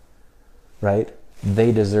now, right,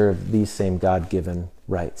 they deserve these same God-given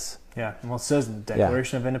rights. Yeah, well, it says in the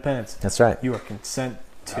Declaration of Independence. That's right. You are consent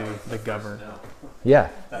to the governed. Yeah.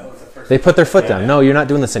 They put their foot down. No, you're not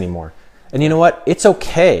doing this anymore. And you know what? It's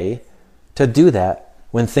okay to do that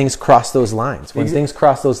when things cross those lines. When things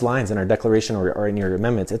cross those lines in our declaration or in your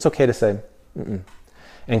amendments, it's okay to say, mm-mm.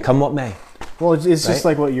 And come what may. Well, it's just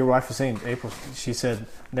like what your wife was saying, April. She said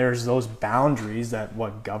there's those boundaries that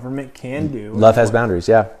what government can do. Love has boundaries,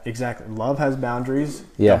 yeah. Exactly. Love has boundaries.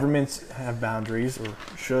 Yeah. Governments have boundaries or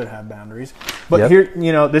should have boundaries. But here,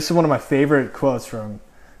 this is one of my favorite quotes from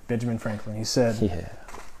Benjamin Franklin. He said,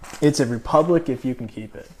 it's a republic if you can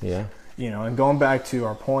keep it. Yeah. And going back to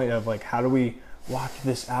our point of like, how do we walk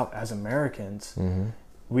this out as Americans? Mm-hmm.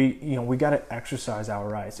 We got to exercise our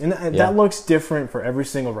rights, and that looks different for every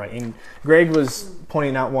single right. And Greg was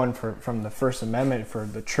pointing out one from the First Amendment for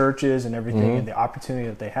the churches and everything, and the opportunity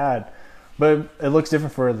that they had. But it looks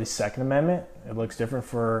different for the Second Amendment. It looks different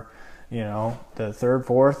for the Third,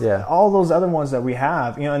 Fourth, all those other ones that we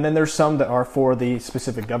have. And then there's some that are for the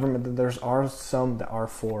specific government. That there's some that are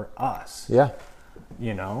for us. Yeah.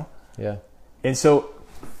 Yeah. And so,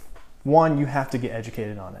 one, you have to get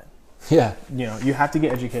educated on it. Yeah. You have to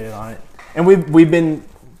get educated on it. And we've been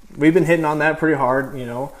hitting on that pretty hard,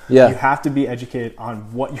 Yeah. You have to be educated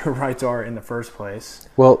on what your rights are in the first place.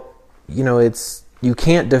 Well, you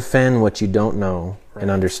can't defend what you don't know and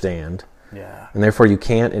understand. Yeah. And therefore you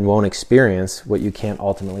can't and won't experience what you can't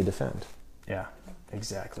ultimately defend. Yeah.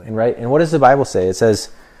 Exactly. And right? And what does the Bible say? It says,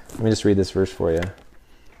 let me just read this verse for you.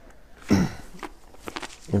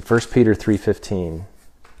 In 1 Peter 3:15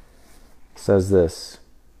 says this.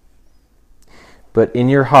 But in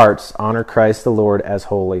your hearts, honor Christ the Lord as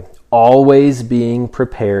holy, always being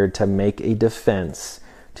prepared to make a defense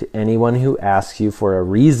to anyone who asks you for a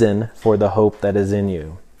reason for the hope that is in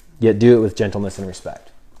you. Yet do it with gentleness and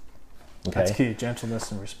respect. Okay? That's key,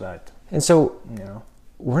 gentleness and respect. And so,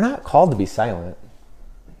 we're not called to be silent.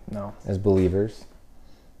 No. As believers,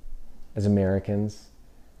 as Americans.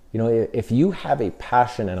 If you have a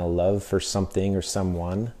passion and a love for something or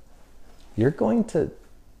someone, you're going to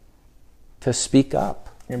speak up.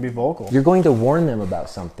 You're going to be vocal. You're going to warn them about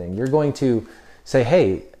something. You're going to say,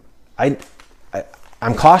 hey, I'm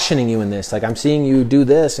cautioning you in this. Like, I'm seeing you do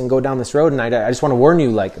this and go down this road, and I just want to warn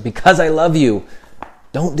you, like, because I love you,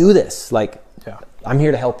 don't do this. Like, I'm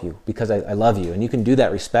here to help you because I love you. And you can do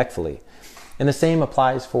that respectfully. And the same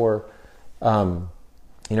applies for,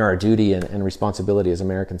 our duty and responsibility as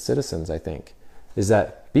American citizens, I think. is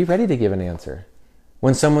that be ready to give an answer.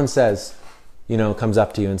 When someone says, comes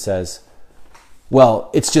up to you and says, well,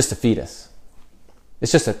 it's just a fetus.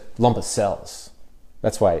 It's just a lump of cells.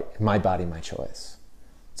 That's why my body, my choice.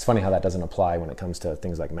 It's funny how that doesn't apply when it comes to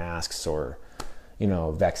things like masks or,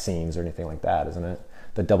 vaccines or anything like that, isn't it?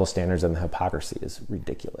 The double standards and the hypocrisy is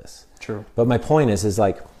ridiculous. True. But my point is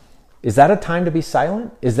that a time to be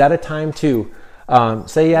silent? Is that a time to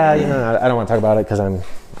say, I don't want to talk about it because I'm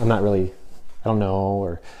not really, I don't know,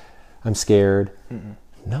 or I'm scared? Mm-mm.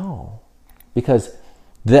 No, because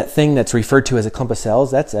that thing that's referred to as a clump of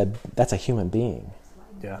cells, that's a human being.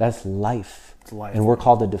 Yeah. That's life. It's life. And we're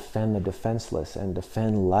called to defend the defenseless and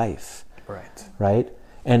defend life. Right. Right?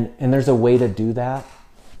 And there's a way to do that.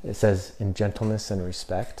 It says in gentleness and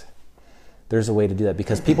respect. There's a way to do that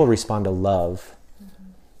because people respond to love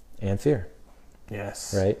and fear.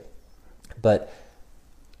 Yes. Right? But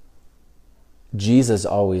Jesus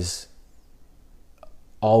always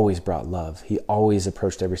brought love. He always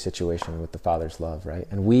approached every situation with the Father's love, right?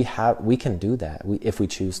 And we can do that if we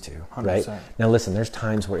choose to, 100%. right? Now listen, there's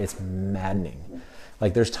times where it's maddening.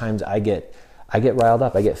 Like there's times I get riled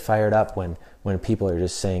up, I get fired up when people are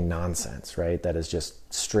just saying nonsense, right? That is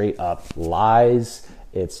just straight up lies.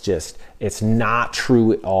 It's not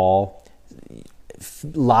true at all.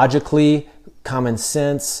 Logically, common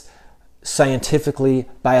sense, scientifically,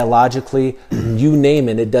 biologically, you name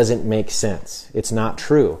it, it doesn't make sense. It's not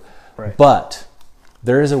true. Right. But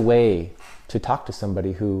there is a way to talk to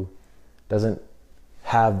somebody who doesn't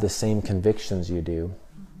have the same convictions you do.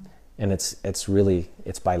 And it's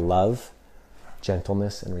by love,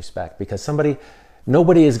 gentleness, and respect. Because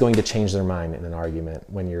nobody is going to change their mind in an argument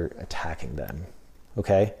when you're attacking them.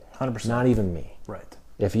 Okay? 100%. Not even me. Right.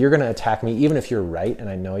 If you're going to attack me, even if you're right, and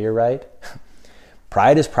I know you're right,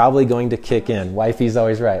 pride is probably going to kick in. Wifey's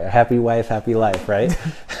always right. A happy wife, happy life, right?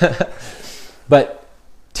 But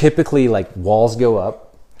typically, like, walls go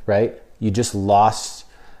up, right? You just lost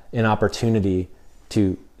an opportunity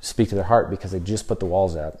to speak to their heart because they just put the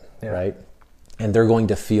walls up, right? And they're going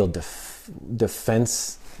to feel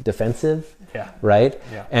defensive, right?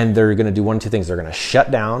 Yeah. And they're going to do one of two things. They're going to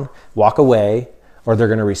shut down, walk away, or they're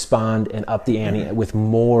going to respond and up the ante with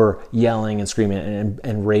more yelling and screaming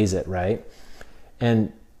and raise it, right?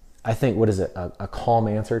 And I think, what is it? A calm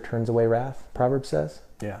answer turns away wrath, Proverbs says.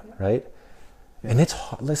 Yeah. Right? Yeah. And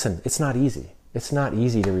it's not easy. It's not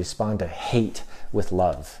easy to respond to hate with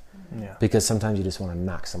love. Yeah. Because sometimes you just want to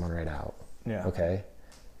knock someone right out. Yeah. Okay?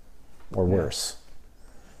 Or worse.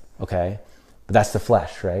 Okay? But that's the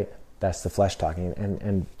flesh, right? That's the flesh talking.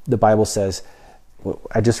 And the Bible says,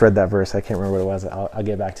 I just read that verse. I can't remember what it was. I'll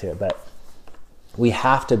get back to it. But we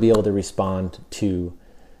have to be able to respond to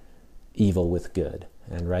evil with good,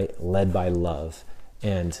 and led by love,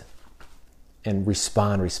 and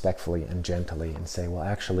respond respectfully and gently and say, well,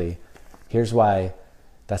 actually, here's why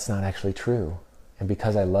that's not actually true. And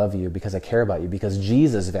because I love you, because I care about you, because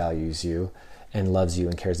Jesus values you and loves you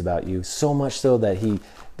and cares about you, so much so that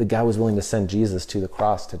the guy was willing to send Jesus to the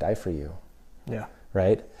cross to die for you. Yeah.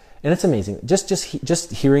 Right? And it's amazing.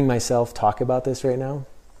 Just hearing myself talk about this right now,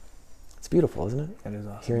 it's beautiful, isn't it? It is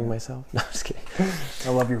awesome. Hearing myself. No, I'm just kidding. I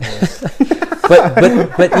love your voice.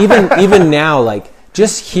 but even now, like,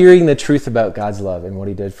 just hearing the truth about God's love and what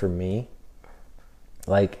He did for me,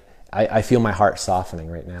 like, I feel my heart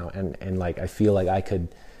softening right now, and like I feel like I could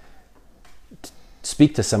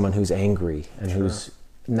speak to someone who's angry and who's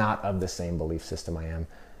not of the same belief system I am,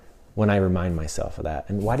 when I remind myself of that.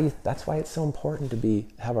 And that's why it's so important to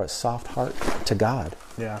have a soft heart to God.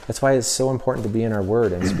 Yeah. That's why it's so important to be in our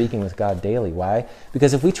Word and speaking with God daily. Why?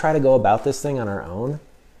 Because if we try to go about this thing on our own,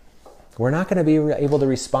 we're not going to be able to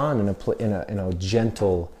respond in a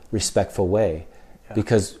gentle, respectful way,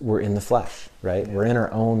 because we're in the flesh, right? Yeah. We're in our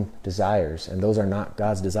own desires, and those are not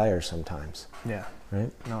God's desires sometimes. Yeah. Right?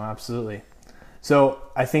 No, absolutely. So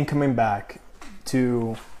I think coming back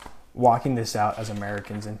to walking this out as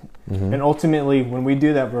Americans, and ultimately when we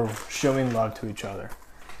do that, we're showing love to each other.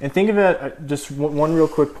 And think of it, just one real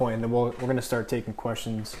quick point, and then we're going to start taking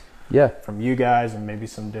questions from you guys and maybe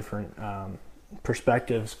some different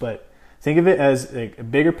perspectives. But think of it as a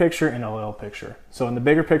bigger picture and a little picture. So in the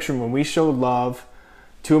bigger picture, when we show love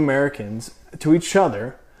to Americans, to each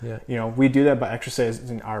other, we do that by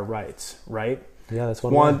exercising our rights, right? Yeah, that's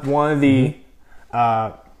one of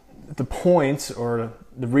the points or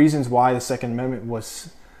the reasons why the Second Amendment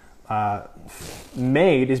was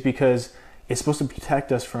made is because it's supposed to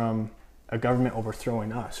protect us from a government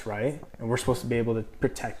overthrowing us, right? And we're supposed to be able to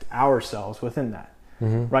protect ourselves within that.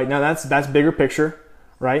 Right? Now that's bigger picture,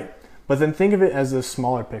 right? But then think of it as a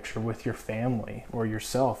smaller picture with your family or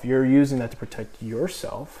yourself. You're using that to protect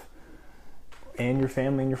yourself. and your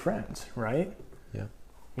family and your friends, right? Yeah.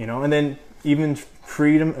 You know, and then even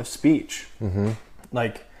freedom of speech.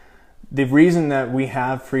 Like, the reason that we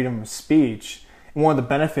have freedom of speech, and one of the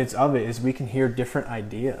benefits of it, is we can hear different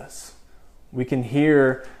ideas. We can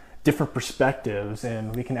hear different perspectives,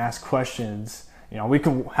 and we can ask questions. You know, we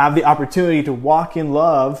can have the opportunity to walk in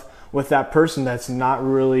love with that person that's not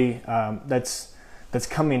really, that's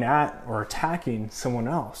coming at or attacking someone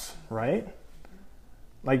else, right?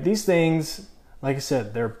 Like, these things, like I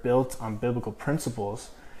said, they're built on biblical principles.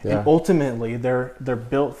 Yeah. And ultimately, they're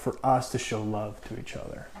built for us to show love to each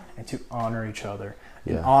other and to honor each other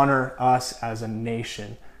and honor us as a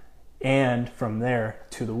nation, and from there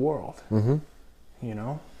to the world. You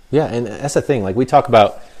know? Yeah, and that's the thing. Like, we talk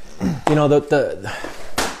about, you know,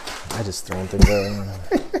 I just throwing things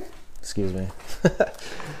out. Excuse me.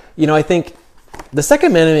 You know, I think the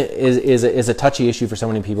Second Amendment is a touchy issue for so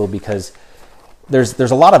many people because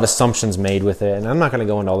there's a lot of assumptions made with it, and I'm not going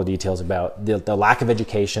to go into all the details about the lack of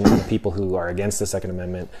education of the people who are against the Second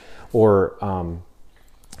Amendment, or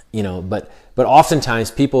you know, but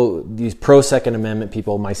oftentimes people, these pro Second Amendment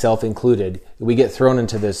people, myself included, we get thrown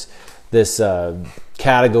into this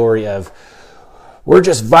category of we're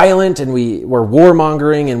just violent and we're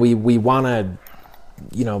warmongering and we want to,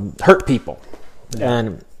 you know, hurt people.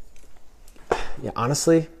 And yeah,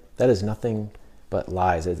 honestly, that is nothing but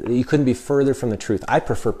lies. You couldn't be further from the truth. I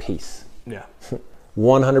prefer peace. Yeah.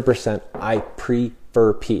 100%. I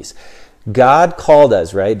prefer peace. God called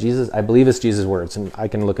us, right? Jesus, I believe it's Jesus' words, and I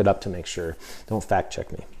can look it up to make sure. Don't fact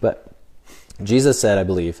check me. But Jesus said, I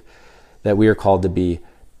believe, that we are called to be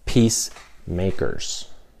peacemakers,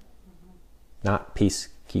 not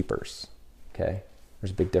peacekeepers. Okay?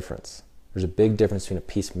 There's a big difference. There's a big difference between a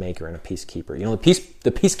peacemaker and a peacekeeper. You know,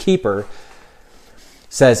 the peacekeeper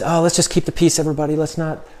says, "Oh, let's just keep the peace, everybody. Let's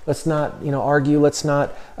not, you know, argue. Let's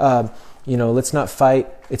not, let's not fight."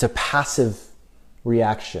 It's a passive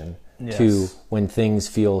reaction to when things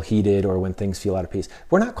feel heated or when things feel out of peace.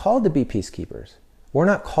 We're not called to be peacekeepers. We're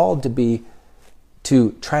not called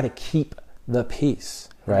to try to keep the peace,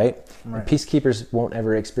 right? And peacekeepers won't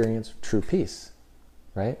ever experience true peace,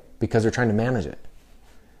 right? Because they're trying to manage it.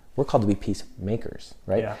 We're called to be peacemakers,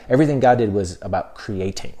 right? Yeah. Everything God did was about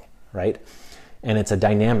creating, right? And it's a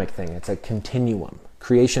dynamic thing. It's a continuum.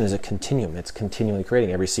 Creation is a continuum. It's continually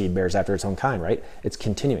creating. Every seed bears after its own kind, right? It's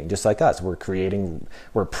continuing, just like us. We're creating,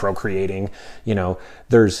 we're procreating. You know,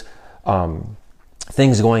 there's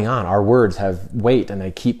things going on. Our words have weight and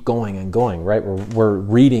they keep going and going, right? We're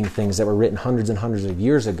reading things that were written hundreds and hundreds of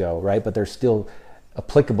years ago, right? But they're still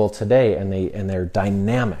applicable today, and they're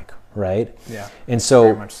dynamic, right? Yeah. And so,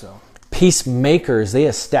 very much so. Peacemakers, they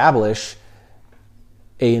establish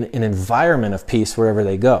an environment of peace wherever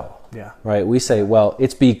they go. Yeah. Right? We say, well,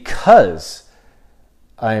 it's because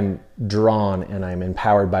I'm drawn and I'm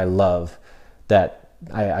empowered by love that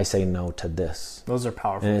I say no to this. Those are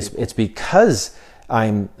powerful. And it's because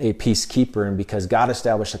I'm a peacekeeper and because God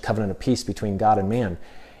established a covenant of peace between God and man.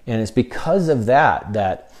 And it's because of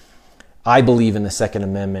that I believe in the Second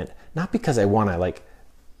Amendment, not because I want to like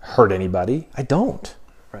hurt anybody. I don't.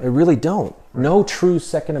 Right. I really don't. Right. No true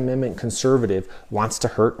Second Amendment conservative wants to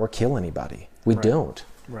hurt or kill anybody. We don't.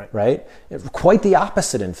 Right? Quite the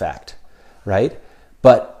opposite, in fact. Right?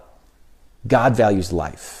 But God values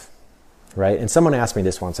life. Right? And someone asked me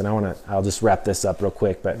this once, and I'll just wrap this up real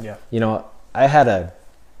quick. But you know, I had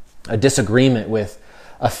a disagreement with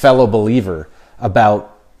a fellow believer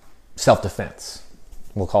about self-defense.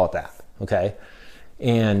 We'll call it that. Okay?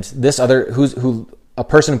 And this other a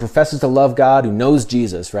person who professes to love God, who knows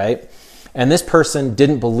Jesus, right? And this person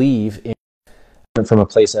didn't believe in from a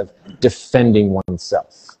place of defending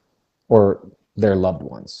oneself or their loved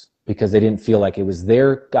ones because they didn't feel like it was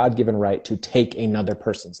their God-given right to take another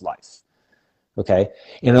person's life. Okay?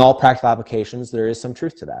 In all practical applications, there is some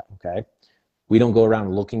truth to that. Okay? We don't go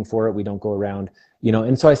around looking for it. We don't go around, you know,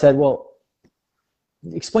 and so I said, well,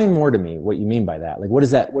 explain more to me what you mean by that. Like, what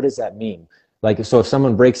does that mean? Like, so if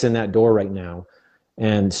someone breaks in that door right now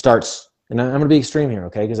and starts, and I'm going to be extreme here,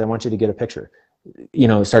 okay, because I want you to get a picture, you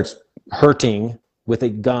know, starts hurting with a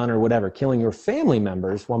gun or whatever, killing your family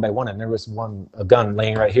members one by one, and there was a gun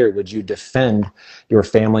laying right here, would you defend your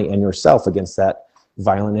family and yourself against that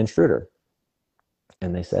violent intruder?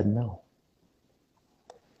 And they said no.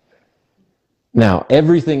 Now,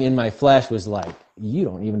 everything in my flesh was like, you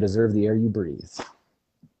don't even deserve the air you breathe.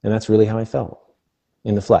 And that's really how I felt.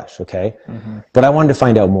 In the flesh, okay? Mm-hmm. But I wanted to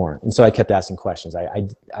find out more. And so I kept asking questions. I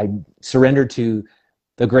surrendered to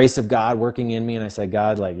the grace of God working in me, and I said,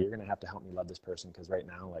 God, like, you're going to have to help me love this person because right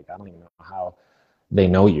now, like, I don't even know how they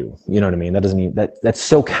know you. You know what I mean? That doesn't mean that's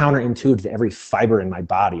so counterintuitive to every fiber in my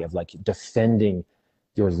body of like defending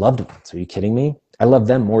your loved ones. Are you kidding me? I love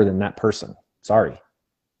them more than that person. Sorry.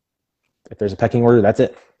 If there's a pecking order, that's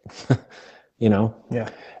it. You know? Yeah.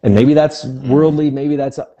 And maybe that's worldly, maybe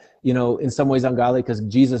that's, you know, in some ways ungodly because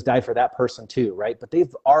Jesus died for that person too, right? But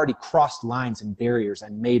they've already crossed lines and barriers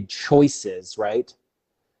and made choices, right?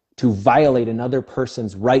 To violate another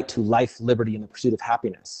person's right to life, liberty, and the pursuit of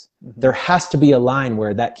happiness. There has to be a line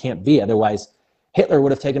where that can't be. Otherwise, Hitler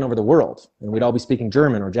would have taken over the world and we'd all be speaking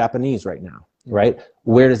German or Japanese right now, right?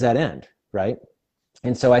 Where does that end, right?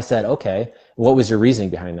 And so I said, okay, what was your reasoning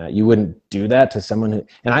behind that? You wouldn't do that to someone who,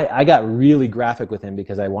 and I got really graphic with him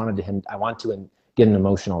because I wanted to get an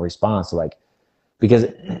emotional response. Like, because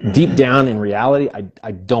deep down in reality,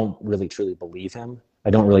 I don't really truly believe him. I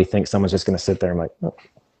don't really think someone's just going to sit there and like, oh,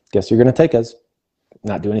 guess you're going to take us,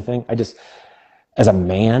 not do anything. I just, as a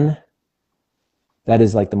man, that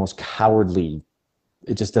is like the most cowardly,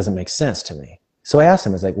 it just doesn't make sense to me. So I asked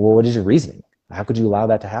him, I was like, well, what is your reasoning? How could you allow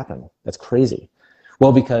that to happen? That's crazy.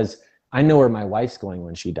 Well, because I know where my wife's going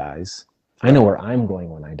when she dies. I know where I'm going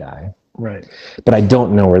when I die. Right. But I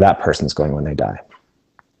don't know where that person's going when they die.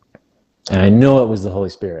 And I know it was the Holy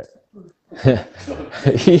Spirit.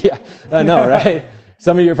 Yeah, I know, right?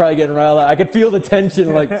 Some of you are probably getting riled up. I could feel the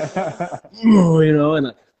tension, like, you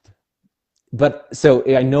know, but so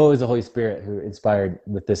I know it was the Holy Spirit who inspired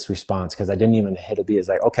with this response because I didn't even hit a beat. It's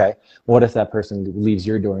like, okay, what if that person leaves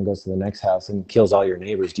your door and goes to the next house and kills all your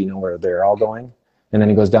neighbors? Do you know where they're all going? And then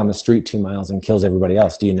he goes down the street 2 miles and kills everybody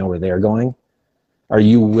else. Do you know where they're going? Are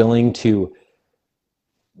you willing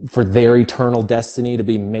for their eternal destiny to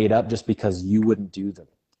be made up just because you wouldn't do the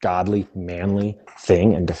godly, manly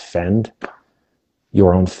thing and defend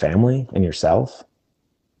your own family and yourself?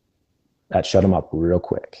 That shut him up real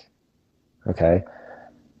quick. Okay?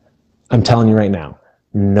 I'm telling you right now,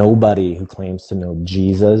 nobody who claims to know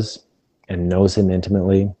Jesus and knows him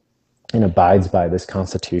intimately and abides by this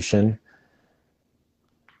Constitution,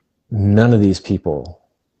 none of these people,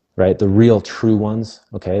 right? The real true ones,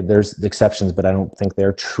 okay? There's exceptions, but I don't think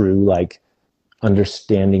they're true, like,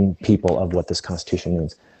 understanding people of what this Constitution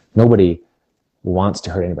means. Nobody wants to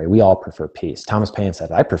hurt anybody. We all prefer peace. Thomas Paine said,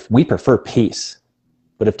 we prefer peace.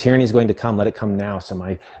 But if tyranny is going to come, let it come now so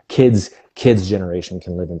my kids' generation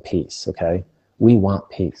can live in peace, okay? We want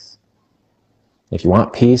peace. If you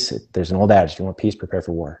want peace, there's an old adage, if you want peace, prepare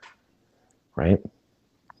for war, right?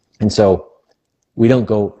 And so we don't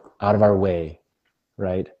go out of our way,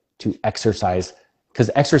 right, to exercise,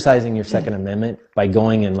 because exercising your Second Amendment by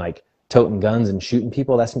going and like toting guns and shooting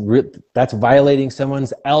people, that's violating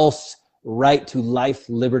someone's else right to life,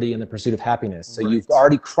 liberty, and the pursuit of happiness. So You've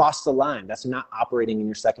already crossed the line. That's not operating in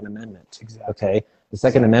your Second Amendment. Exactly. Okay? The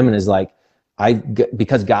Second Amendment is like,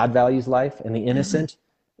 because God values life and the innocent,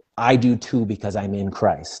 I do too because I'm in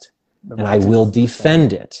Christ. And I will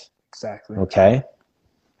defend it. Exactly. Okay?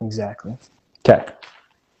 Exactly. Okay.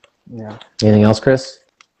 Yeah. Anything else, Chris?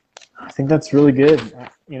 I think that's really good.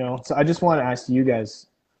 You know, so I just want to ask you guys,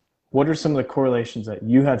 what are some of the correlations that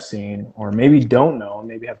you have seen, or maybe don't know, and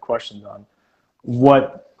maybe have questions on,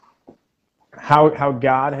 how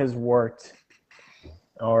God has worked,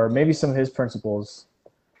 or maybe some of his principles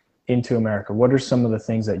into America? What are some of the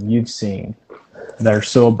things that you've seen that are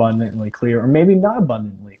so abundantly clear, or maybe not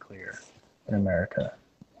abundantly clear in America?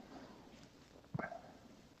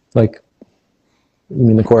 Like, you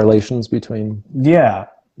mean the correlations between? Yeah.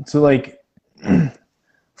 So like,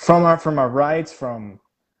 from our rights, from,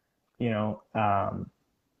 you know,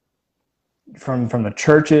 from the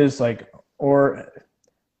churches, like, or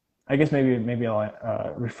I guess maybe I'll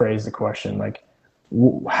rephrase the question. Like,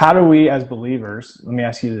 how do we as believers? Let me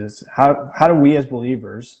ask you this: how do we as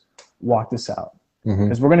believers walk this out?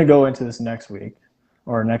 Because we're going to go into this next week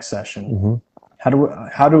or next session. How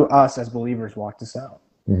do us as believers walk this out?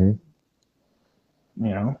 You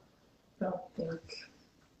know. I don't think.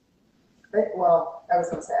 Well, I was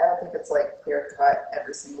going to say, I don't think it's like clear cut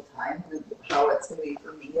every single time. How it's going to be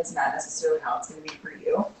for me is not necessarily how it's going to be for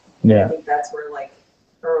you. Yeah. I think that's where like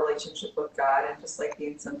a relationship with God and just like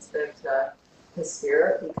being sensitive to his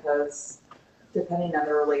spirit, because depending on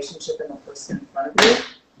the relationship and the person in front of you,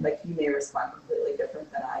 like you may respond completely different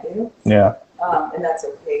than I do. Yeah. And that's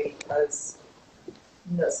okay, because,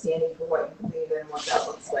 you know, standing for what you believe in, what that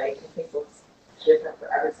looks like, I think looks different for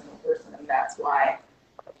every single person. And that's why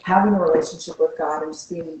having a relationship with God and just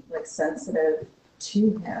being like sensitive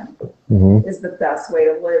to him is the best way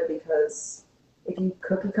to live, because if you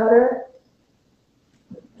cookie cutter,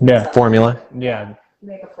 Formula. Yeah.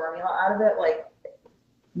 Make a formula out of it, like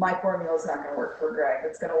my formula is not going to work for Greg.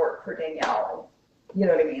 It's going to work for Danielle. You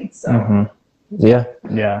know what I mean? So Yeah.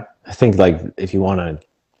 Yeah. I think like if you want to,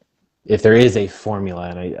 if there is a formula,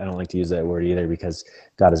 and I don't like to use that word either because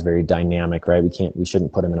God is very dynamic, right? We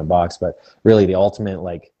shouldn't put him in a box, but really the ultimate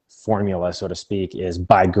like formula, so to speak, is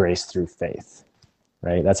by grace through faith,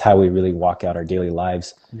 right? That's how we really walk out our daily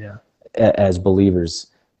lives as believers,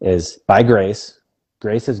 is by grace.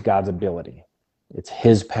 Grace is God's ability. It's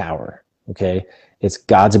his power, okay? It's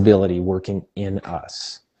God's ability working in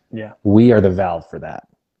us. Yeah. We are the valve for that.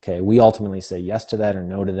 Okay, we ultimately say yes to that or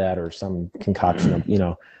no to that or some concoction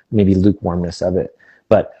of, maybe lukewarmness of it.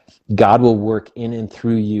 But God will work in and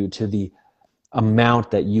through you to the amount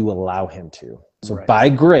that you allow him to. So by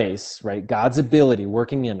grace, right, God's ability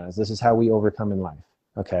working in us, this is how we overcome in life,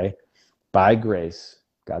 okay? By grace,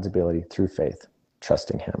 God's ability through faith,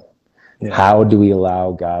 trusting him. Yeah. How do we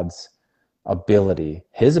allow God's ability,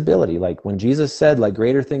 his ability, like when Jesus said, like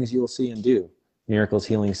greater things you will see and do, miracles,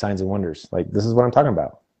 healing, signs, and wonders. Like this is what I'm talking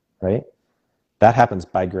about. Right? That happens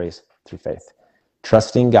by grace through faith.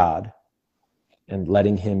 Trusting God and let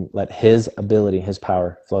his ability, his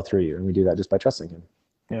power flow through you. And we do that just by trusting him.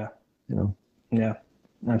 Yeah. Yeah,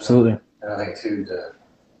 absolutely. And I think too,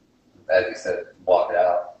 as you said, walk it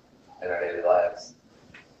out in our daily lives.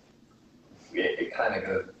 It kind of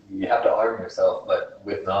goes, you have to arm yourself, but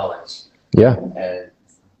with knowledge. Yeah. And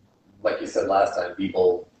like you said last time,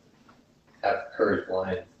 people have courage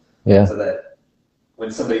blind. Yeah. So that when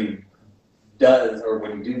somebody does, or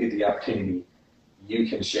when you do get the opportunity, you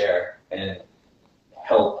can share and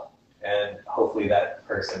help, and hopefully that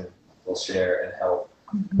person will share and help,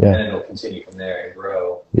 and it'll continue from there and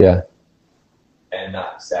grow. Yeah. And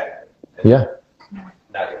not stagnate. And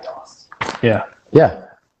not get lost. Yeah. Yeah.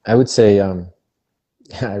 I would say,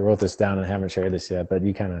 I wrote this down and I haven't shared this yet, but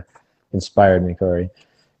you kind of inspired me, Corey.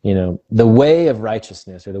 The way of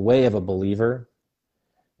righteousness or the way of a believer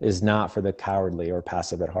is not for the cowardly or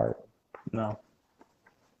passive at heart. No.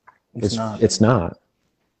 It's not. It's not.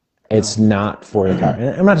 It's not for the coward.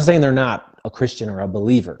 And I'm not saying they're not a Christian or a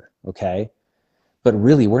believer, okay? But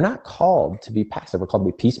really, we're not called to be passive. We're called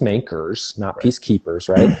to be peacemakers, not peacekeepers,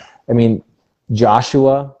 right? I mean,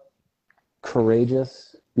 Joshua,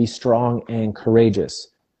 courageous, be strong and courageous.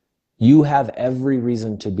 You have every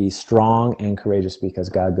reason to be strong and courageous because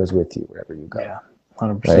God goes with you wherever you go. Yeah,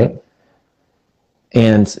 100%. Right?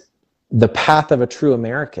 And the path of a true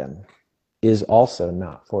American is also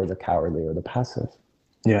not for the cowardly or the passive.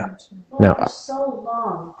 Yeah. Well, for so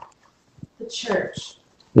long, the church,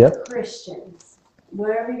 Christians,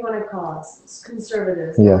 whatever you want to call us,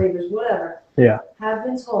 conservatives, believers, whatever, have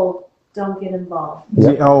been told, don't get involved.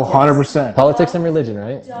 Yeah. Oh, 100%. Politics and religion,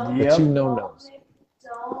 right? Don't, the two no-nos.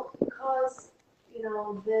 Don't cause,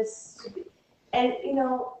 this to be, and,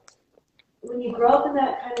 when you grow up in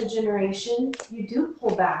that kind of generation, you do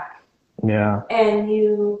pull back. Yeah. And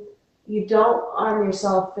you don't arm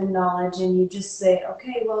yourself in knowledge, and you just say,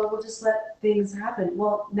 okay, well, we'll just let things happen.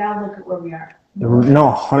 Well, now look at where we are. No,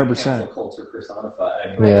 100%. Culture personified.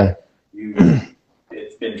 I mean,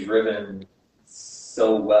 it's been driven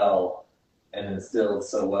so well and instilled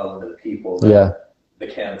so well into the people that the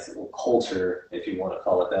cancel culture, if you want to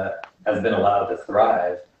call it that, has been allowed to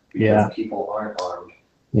thrive because people aren't armed.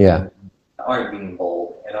 Yeah. Aren't being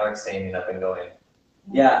bold and aren't standing up and going,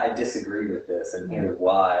 I disagree with this and here's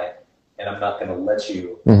why, and I'm not going to let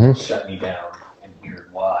you shut me down, and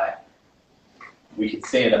here's why. We can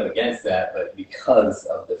stand up against that, but because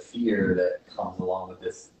of the fear that comes along with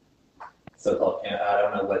this so-called, I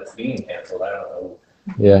don't know what's being canceled, I don't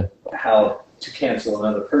know how to cancel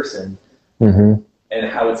another person, and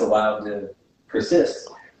how it's allowed to persist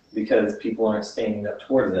because people aren't standing up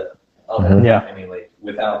towards it. I mean, like,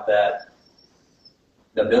 without that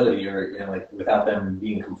ability, or without them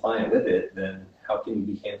being compliant with it, then how can you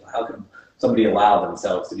be canceled? How can somebody allow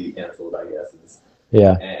themselves to be canceled? I guess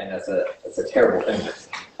and that's a terrible thing that's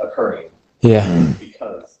occurring. Yeah,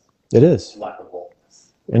 because it is lack of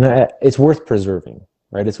boldness, and it's worth preserving,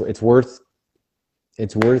 right? It's worth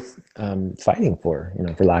fighting for,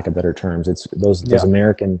 for lack of better terms. It's those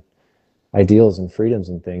American ideals and freedoms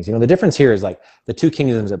and things. The difference here is like the two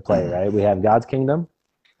kingdoms at play, right? We have God's kingdom,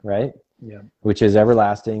 right? Yeah. Which is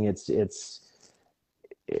everlasting. It's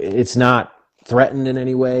not threatened in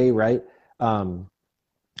any way, right?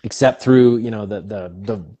 Except through,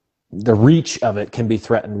 the reach of it can be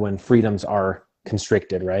threatened when freedoms are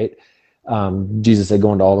constricted, right? Jesus said,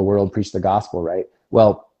 go into all the world, preach the gospel, right?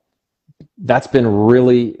 Well, that's been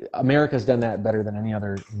America's done that better than any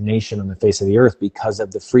other nation on the face of the earth because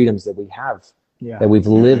of the freedoms that we have, that we've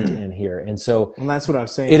lived in here. And so that's what I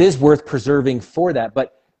was saying. It is worth preserving for that.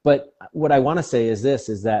 But what I want to say is this,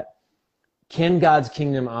 is that can God's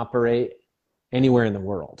kingdom operate anywhere in the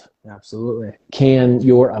world? Absolutely. Can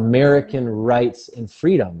your American rights and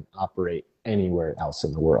freedom operate anywhere else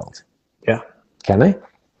in the world? Yeah. Can they?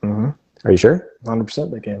 Mm-hmm. Are you sure?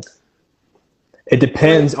 100% they can. It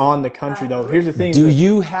depends on the country, though. Here's the thing. Do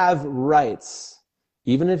you have rights,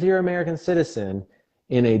 even if you're an American citizen,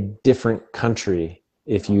 in a different country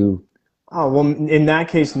if you... Oh, well, in that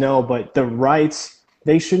case, no. But the rights,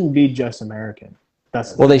 they shouldn't be just American.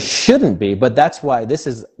 Well, they shouldn't be, but that's why this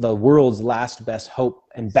is the world's last best hope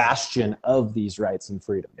and bastion of these rights and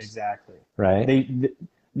freedoms. Exactly. Right?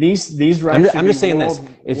 These rights I'm just saying this.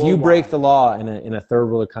 If you break the law in a third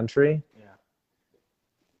world country,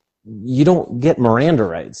 you don't get Miranda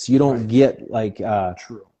rights. You don't get like a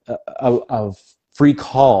free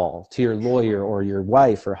call to your lawyer or your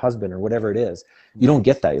wife or husband or whatever it is. You don't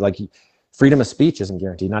get that. Like freedom of speech isn't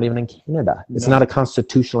guaranteed, not even in Canada. It's not a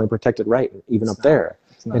constitutionally protected right, even up there.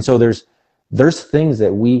 And so there's things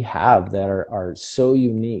that we have that are so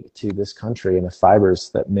unique to this country and the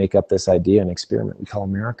fibers that make up this idea and experiment we call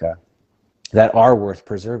America that are worth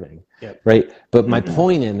preserving. Yep. Right? But my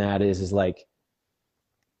point in that is like,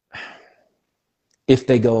 if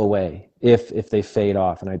they go away, if they fade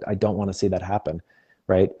off, and I don't want to see that happen,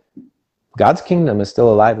 right? God's kingdom is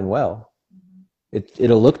still alive and well.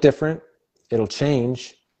 It'll look different. It'll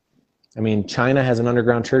change. I mean, China has an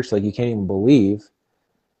underground church like you can't even believe.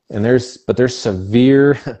 And there's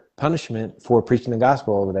severe punishment for preaching the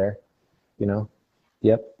gospel over there. You know?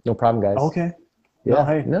 Yep. No problem, guys. Okay. Yeah. No,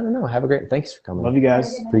 hey. No. Have a great... Thanks for coming. Love you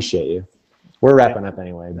guys. Appreciate you. We're wrapping up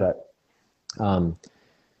anyway, but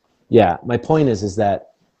yeah, my point is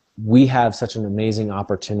that we have such an amazing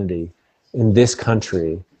opportunity in this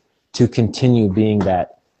country to continue being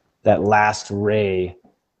that last ray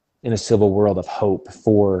in a civil world of hope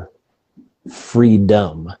for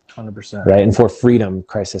freedom. 100%. Right? And for freedom,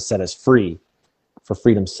 Christ has set us free for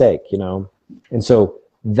freedom's sake, you know? And so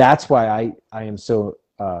that's why I am so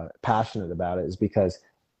passionate about it, is because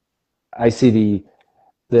I see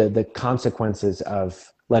the consequences of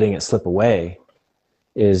letting it slip away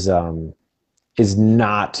is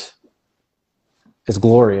not as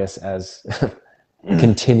glorious as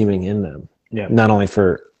continuing in them. Yeah. Not only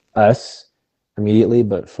for us immediately,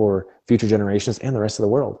 but for future generations and the rest of the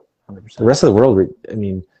world. 100%. The rest of the world, I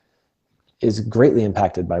mean, is greatly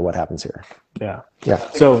impacted by what happens here. Yeah. Yeah.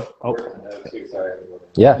 So, Sorry.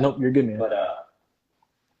 Yeah. Nope, you're good, man. But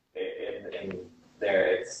in there,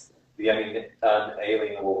 it's the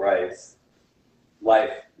unalienable rights,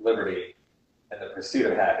 life, liberty, and the pursuit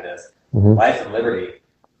of happiness. Mm-hmm. Life and liberty,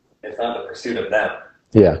 it's not the pursuit of them.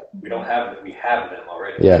 Yeah. We have them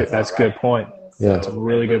already. Yeah. That's a good point. Yeah. That's a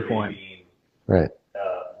really good point. Being, right.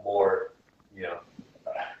 More,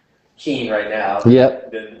 keen right now.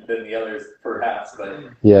 Yep. Than the others, perhaps. But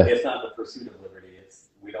yeah. It's not the pursuit of liberty. It's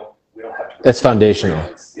we don't have to. It's foundational.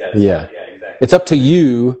 Yeah. Exactly. It's up to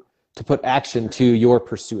you to put action to your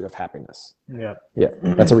pursuit of happiness. Yeah. Yeah.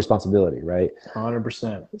 That's a responsibility, right?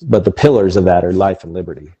 100%. But the pillars of that are life and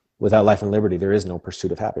liberty. Without life and liberty, there is no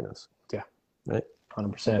pursuit of happiness. Yeah. Right?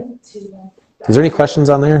 100%. Is there any questions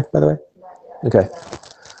on there, by the way? Okay.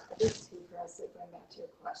 Just to bring back to your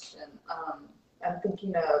question, I'm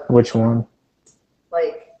thinking of Which one?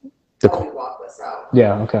 like how we walk this out.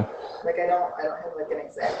 Yeah. Okay. Like I don't have like an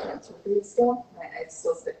exact answer for you still. I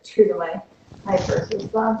still stick true to my first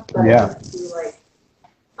response, but Yeah. I just feel like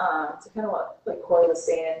to kind of what like Corey was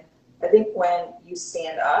saying. I think when you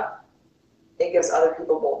stand up, it gives other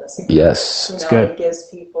people boldness. Yes. It's good. It gives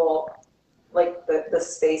people like the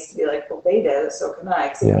space to be like, well, they did it, so can I.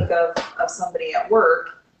 Because Yeah. I think of somebody at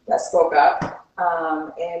work that spoke up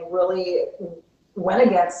and really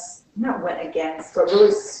not went against, but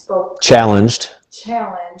really Challenged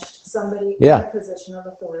somebody Yeah. in a position of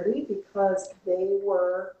authority because they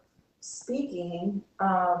were speaking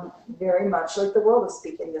very much like the world is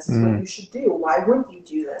speaking. This is what you should do. Why wouldn't you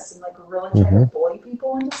do this? And like really trying to bully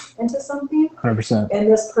people into something. 100%.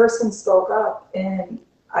 And this person spoke up, and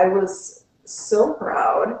I was so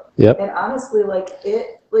proud. Yep. And honestly, like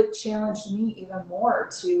it like challenged me even more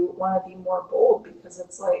to want to be more bold because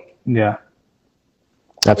it's like Yeah.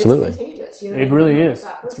 Absolutely. it's contagious. You know It what I really mean? is.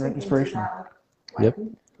 That It's person inspirational. thinks that, Yep.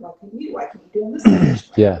 Why can you do in this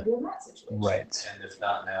situation? Yeah. Why can you do in that situation? Right. And it's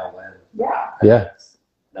not now when. Yeah. Yeah. It's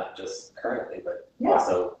not just currently, but Yeah.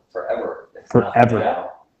 also forever. It's Forever. Not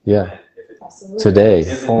now. Yeah. And if it Absolutely. Today.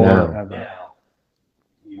 isn't Now. now,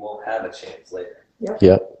 you won't have a chance later.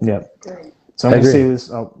 Yep. Yep. Great. So I'm I going to agree. say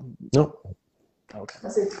this. Oh, No. okay. I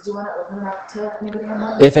say, do you want to open it up to anybody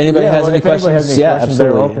online? If anybody Yeah, has well, any if anybody questions, has any yeah, questions, they're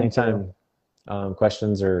absolutely. open Anytime.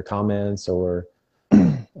 Questions or comments or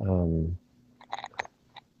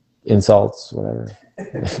insults, whatever.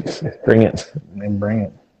 Bring it. And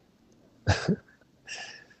bring it.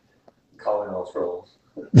 Calling all trolls.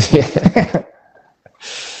 Yeah.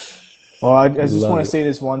 Well, I just want to say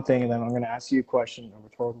this one thing, and then I'm going to ask you a question, a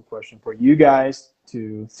rhetorical question for you guys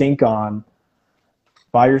to think on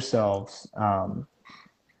by yourselves.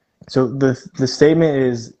 So the statement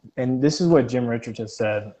is, and this is what Jim Richards has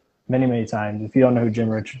said many, many times. If you don't know who Jim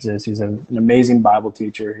Richards is, he's an amazing Bible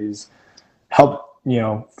teacher. He's helped,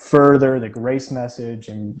 further the grace message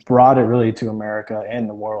and brought it really to America and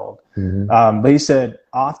the world. Mm-hmm. But he said,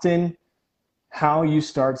 often how you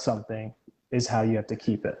start something is how you have to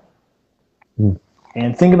keep it. Mm.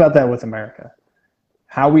 And think about that with America.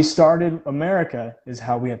 How we started America is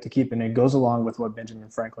how we have to keep it. And it goes along with what Benjamin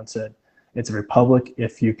Franklin said. It's a republic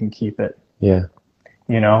if you can keep it. Yeah.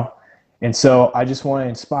 And so I just want to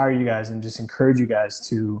inspire you guys and just encourage you guys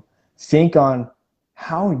to think on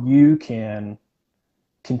how you can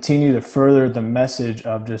continue to further the message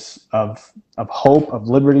of just of hope, of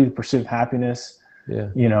liberty, the pursuit of happiness. Yeah.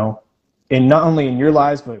 And not only in your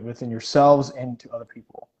lives, but within yourselves and to other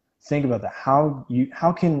people. Think about that.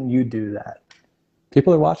 How can you do that?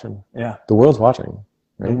 People are watching. Yeah. The world's watching.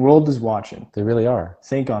 Right? The world is watching. They really are.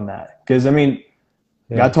 Think on that. Because,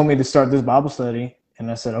 God told me to start this Bible study,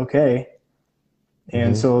 and I said, okay.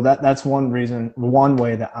 And so that's one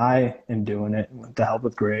way that I am doing it, with the help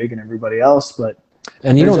of Greg and everybody else.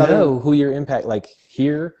 And you don't know who your impact, like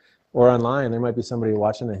here or online, there might be somebody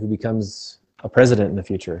watching it who becomes a president in the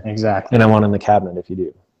future. Exactly. And I want in the cabinet if you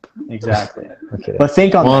do. Exactly. Okay. But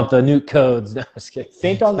think on want the nuke codes. No, just kidding.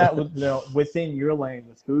 Think on that within your lane,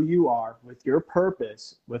 with who you are, with your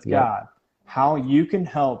purpose, with God, how you can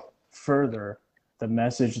help further the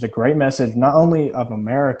message, the great message, not only of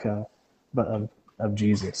America, but of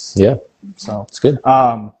Jesus. Yeah. So it's good.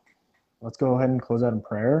 Let's go ahead and close out in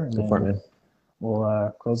prayer. And go for it, man.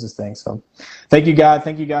 We'll close this thing. So thank you, God.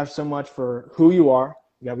 Thank you, guys, so much for who you are.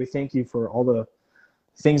 God, we thank you for all the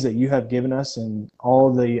things that you have given us and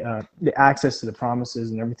all the access to the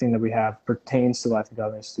promises and everything that we have pertains to life and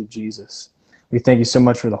godliness through Jesus. We thank you so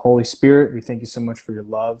much for the Holy Spirit. We thank you so much for your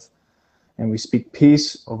love. And we speak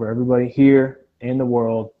peace over everybody here in the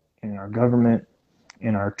world, in our government,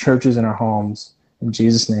 in our churches, in our homes. In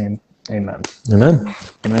Jesus' name, amen. Amen.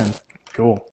 Amen. Cool.